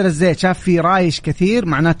لو نزل الزيت شاف فيه رايش كثير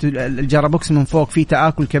معناته الجرابوكس من فوق فيه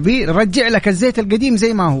تآكل كبير، رجع لك الزيت القديم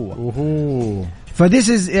زي ما هو.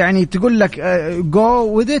 فديس يعني تقول لك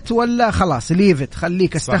جو with it ولا خلاص leave it،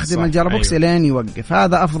 خليك استخدم الجرابوكس لين يوقف.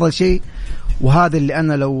 هذا أفضل شيء، وهذا اللي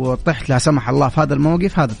أنا لو طحت لا سمح الله في هذا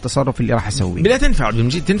الموقف هذا التصرف اللي راح أسويه. بلا تنفع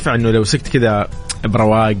بمجيد، تنفع إنه لو سكت كذا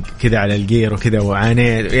برواق كذا على الجير وكذا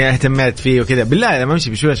وعانيت اهتميت فيه وكذا، بالله لما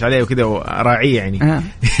أمشي بشويش عليه وكذا وراعيه يعني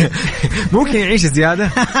ممكن يعيش زيادة.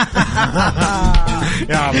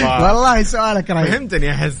 يا الله والله سؤالك رهيب،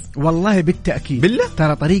 فهمتني أحس والله بالتأكيد. بالله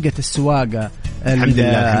ترى طريقة السواقة، الحمد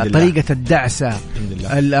لله. طريقة الدعسة،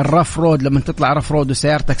 الرف رود لما تطلع رف رود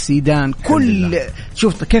وسيارتك سيدان، كل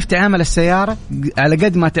شوف كيف تعامل السيارة، على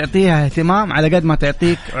قد ما تعطيها اهتمام على قد ما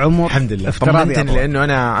تعطيك عمر. الحمد لله. طمنتني لأنه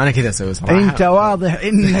أنا كذا أسوي صراحة. أنت واضح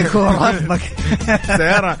إنك هو رفضك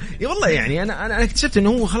سيارة. والله يعني أنا اكتشفت إنه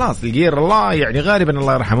هو خلاص الجير الله يعني غالبا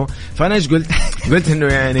الله يرحمه، فأنا إيش قلت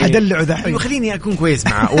إنه يعني أدلعه ذحين خليني أكون كويس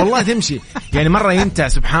معه. والله تمشي يعني مرة ينتع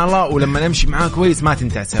سبحان الله، ولما نمشي معاه كويس ما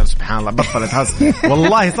تنتع سيارة سبحان الله، بطلت هص.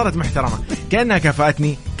 والله صارت محترمة، كأنها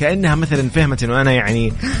كفأتني، كأنها مثلا فهمت إنه أنا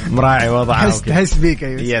يعني مراعي وضعها. تحس بيك.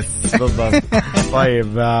 يس بالضبط. طيب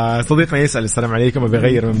صديقنا يسأل السلام عليكم،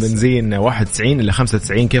 بيغير من بنزين 91 إلى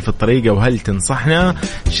 95، كيف الطريقة وهل تنصحنا؟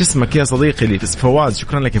 شو اسمك يا صديقي لي؟ فواز.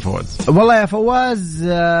 شكرا لك يا فواز. والله يا فواز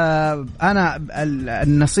أنا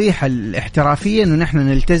النصيحة الاحترافية إنه نحن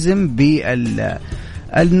نلتزم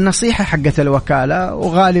النصيحة حقت الوكالة،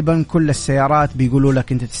 وغالبا كل السيارات بيقولوا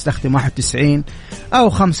لك أنت تستخدم 91 أو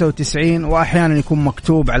 95، وأحيانا يكون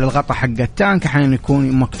مكتوب على الغطاء حق التانك، أحيانا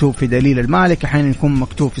يكون مكتوب في دليل المالك، أحيانا يكون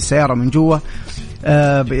مكتوب في السيارة من جوا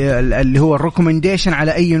اللي هو الريكومنديشن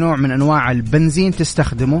على أي نوع من أنواع البنزين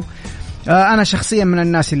تستخدمه. أنا شخصيا من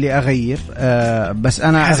الناس اللي أغير، بس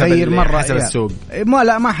أنا أغير مرة حسب السوق.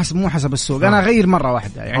 مو حسب السوق. أنا أغير مرة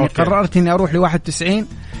واحدة يعني. أوكي. قررت إني أروح ل91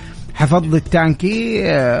 حفظ التانكي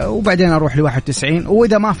وبعدين أروح ل91،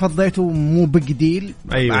 وإذا ما فضيته مو بقديل.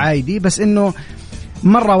 أيوة. عادي، بس إنه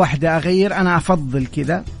مرة واحدة أغير. أنا أفضل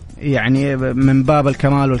كذا يعني من باب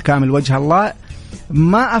الكمال والكامل وجه الله.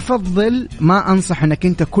 ما أنصح أنك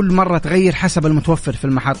أنت كل مرة تغير حسب المتوفر في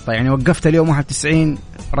المحطة. يعني وقفت اليوم 91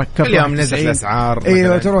 ركبت اليوم نزل الأسعار.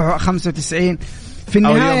 أيوة تروح 95 في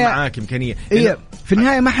النهاية. أو اليوم معاك إمكانية. إيه في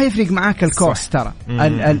النهاية ما حيفرق معاك الكوست. ترى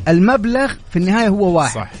المبلغ في النهاية هو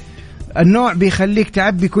واحد. صح. النوع بيخليك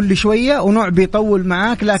تعبي كل شوية ونوع بيطول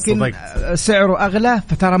معاك، لكن صدقت. سعره أغلى،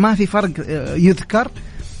 فترى ما في فرق يذكر.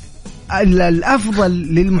 الأفضل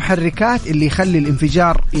للمحركات اللي يخلي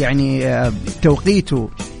الانفجار يعني توقيته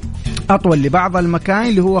أطول لبعض المكان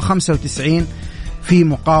اللي هو 95 في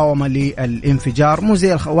مقاومة للانفجار، مو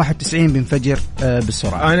زي 91 بينفجر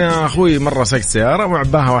بسرعة. أنا أخوي مرة سكت سيارة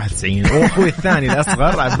وعباها 91، وأخوي الثاني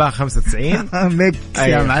الأصغر عباها 95. مكس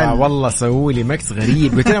يا معلم. والله سووا لي مكس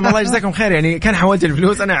غريب. قلت لهم الله يجزاكم خير، يعني كان حوالي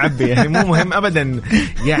الفلوس أنا أعبي، يعني مو مهم أبدا،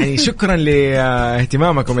 يعني شكرا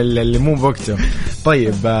لاهتمامكم اللي مو بوقته.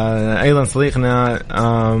 طيب أيضا صديقنا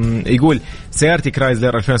يقول سيارتي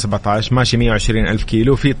كرايزلر 2017 ماشي 120,000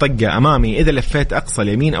 كيلو، في طقة أمامي إذا لفيت أقصى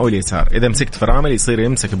اليمين أو اليسار، إذا مسكت فرامل يصير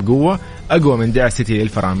يمسك بقوة أقوى من دعستي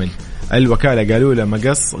للفرامل، الوكالة قالوا له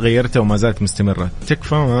مقص غيرته وما زالت مستمرة.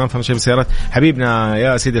 تكفى ما فهم شيء بالسيارات حبيبنا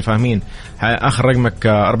يا سيدي الفاهمين. آخر رقمك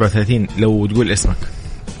 34 لو تقول اسمك.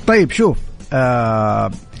 طيب شوف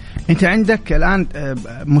أنت عندك الآن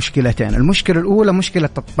مشكلتين. المشكلة الأولى مشكلة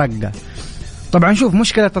الطقة. طبعا شوف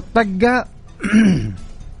مشكلة الطقة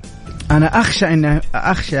أنا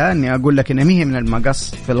أخشى أني أقول لك إن هي من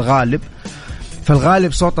المقص. في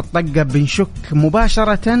الغالب صوت الطقة بنشك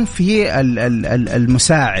مباشرة في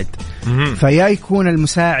المساعد. فيا يكون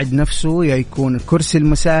المساعد نفسه، يا يكون الكرسي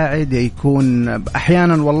المساعد، يا يكون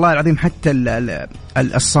أحيانا والله العظيم حتى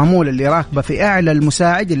الصامولة اللي راكبة في أعلى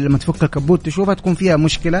المساعد اللي لما تفك الكبوت تشوفها تكون فيها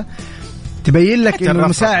مشكلة، تبين لك إنه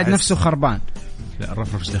المساعد نفسه خربان. لا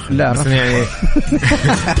الرفرف دخل. لا رفرف. يعني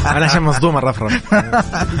أنا عشان مصدوم الرفرف.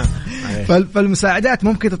 فالمساعدات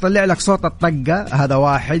ممكن تطلع لك صوت الطقة، هذا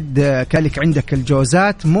واحد. كالك عندك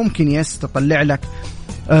الجوزات ممكن تطلع لك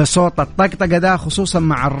صوت الطقطقة ده، خصوصا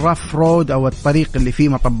مع الرف رود أو الطريق اللي فيه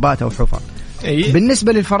مطبات أو حفر.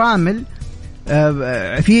 بالنسبة للفرامل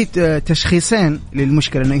في تشخيصين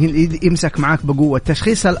للمشكلة، إنه يمسك معاك بقوة.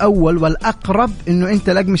 التشخيص الأول والأقرب إنه أنت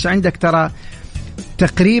الأقمشة عندك ترى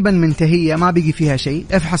تقريبا منتهية ما بيجي فيها شيء.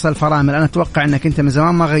 افحص الفرامل. أنا أتوقع أنك أنت من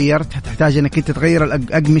زمان ما غيرت، هتحتاج أنك أنت تغير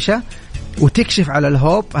الأقمشة وتكشف على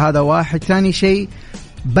الهوب. هذا واحد. ثاني شيء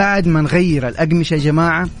بعد ما نغير الأقمشة يا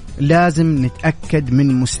جماعة لازم نتأكد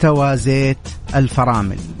من مستوى زيت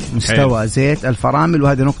الفرامل. مستوى زيت الفرامل،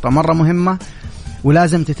 وهذه نقطة مرة مهمة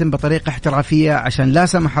ولازم تتم بطريقة احترافية، عشان لا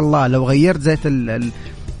سمح الله لو غيرت زيت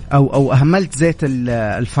أو أهملت زيت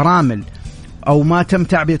الفرامل أو ما تم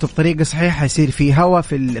تعبئته بطريقة صحيحة يصير في هواء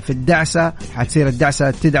في الدعسة، حتصير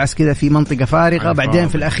الدعسة تدعس كذا في منطقة فارغة، بعدين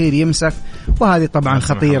في الأخير يمسك، وهذه طبعا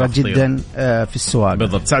خطيرة جدا في السواقة.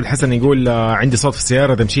 بالضبط. سعد حسن يقول عندي صوت في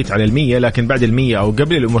السيارة إذا مشيت على 100، لكن بعد 100 أو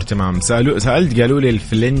قبل الأمور تمام. سألت قالوا لي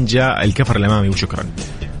الفلنجة الكفر الأمامي وشكرا.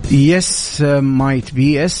 يس مايت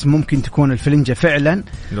بي يس ممكن تكون الفلنجة فعلا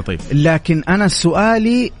لطيف. لكن أنا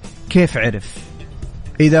سؤالي كيف عرف؟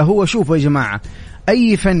 إذا هو شوفوا يا جماعة،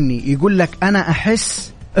 أي فني يقول لك أنا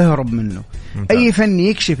أحس اهرب منه. أي فني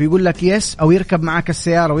يكشف يقول لك يس، أو يركب معك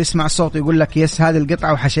السيارة ويسمع الصوت يقول لك يس هذه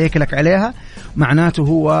القطعة وحشيك لك عليها، معناته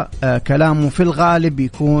هو كلامه في الغالب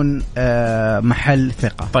يكون محل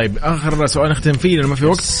ثقة. طيب آخر سؤال نختم فيه لأنه ما في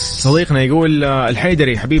وقت. صديقنا يقول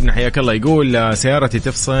الحيدري حبيبنا حياك الله، يقول سيارتي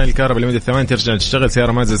تفصل كهرباء لمدة 8 ترجع تشتغل،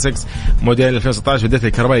 سيارة مازدا 6 موديل 2016 بدأت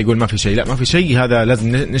الكهرباء. يقول ما في شيء. لا ما في شيء، هذا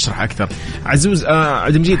لازم نشرح أكثر. عزوز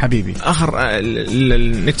عبد المجيد حبيبي آخر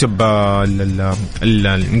نكتب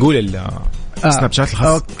نقول سناب شات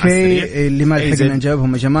الخاص. اوكي اللي ما لحقنا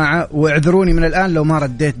نجاوبهم يا جماعه، واعذروني من الان لو ما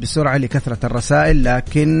رديت بسرعه لكثره الرسائل،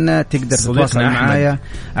 لكن تقدر تتواصل معايا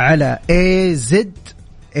على AZ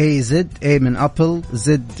من ابل،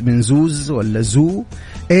 زد من زوز ولا زو،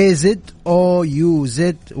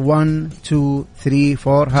 AZOUZ 1 2 3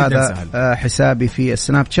 4. هذا حسابي في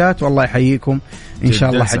السناب شات، والله يحييكم ان شاء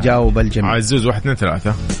الله حجاوب الجميع. عزوز 1 2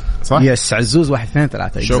 3 صح؟ يس عزوز 1 2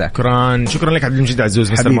 3. شكرا لك عبد المجيد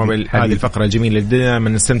عزوز مستر موبيل. هذه الفقرة الجميلة اللي دائما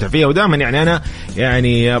نستمتع فيها، ودائما يعني أنا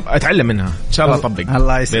يعني أتعلم منها إن شاء الله أطبق.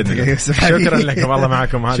 الله يسعدك يا يوسف. شكرا لكم والله.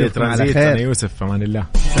 معكم هذه ترانزيت، أنا يوسف، أمان الله،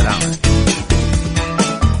 سلام.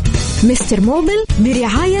 مستر موبيل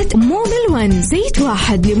برعاية موبيل 1، زيت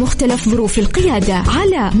واحد لمختلف ظروف القيادة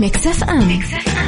على ميكس اف ام.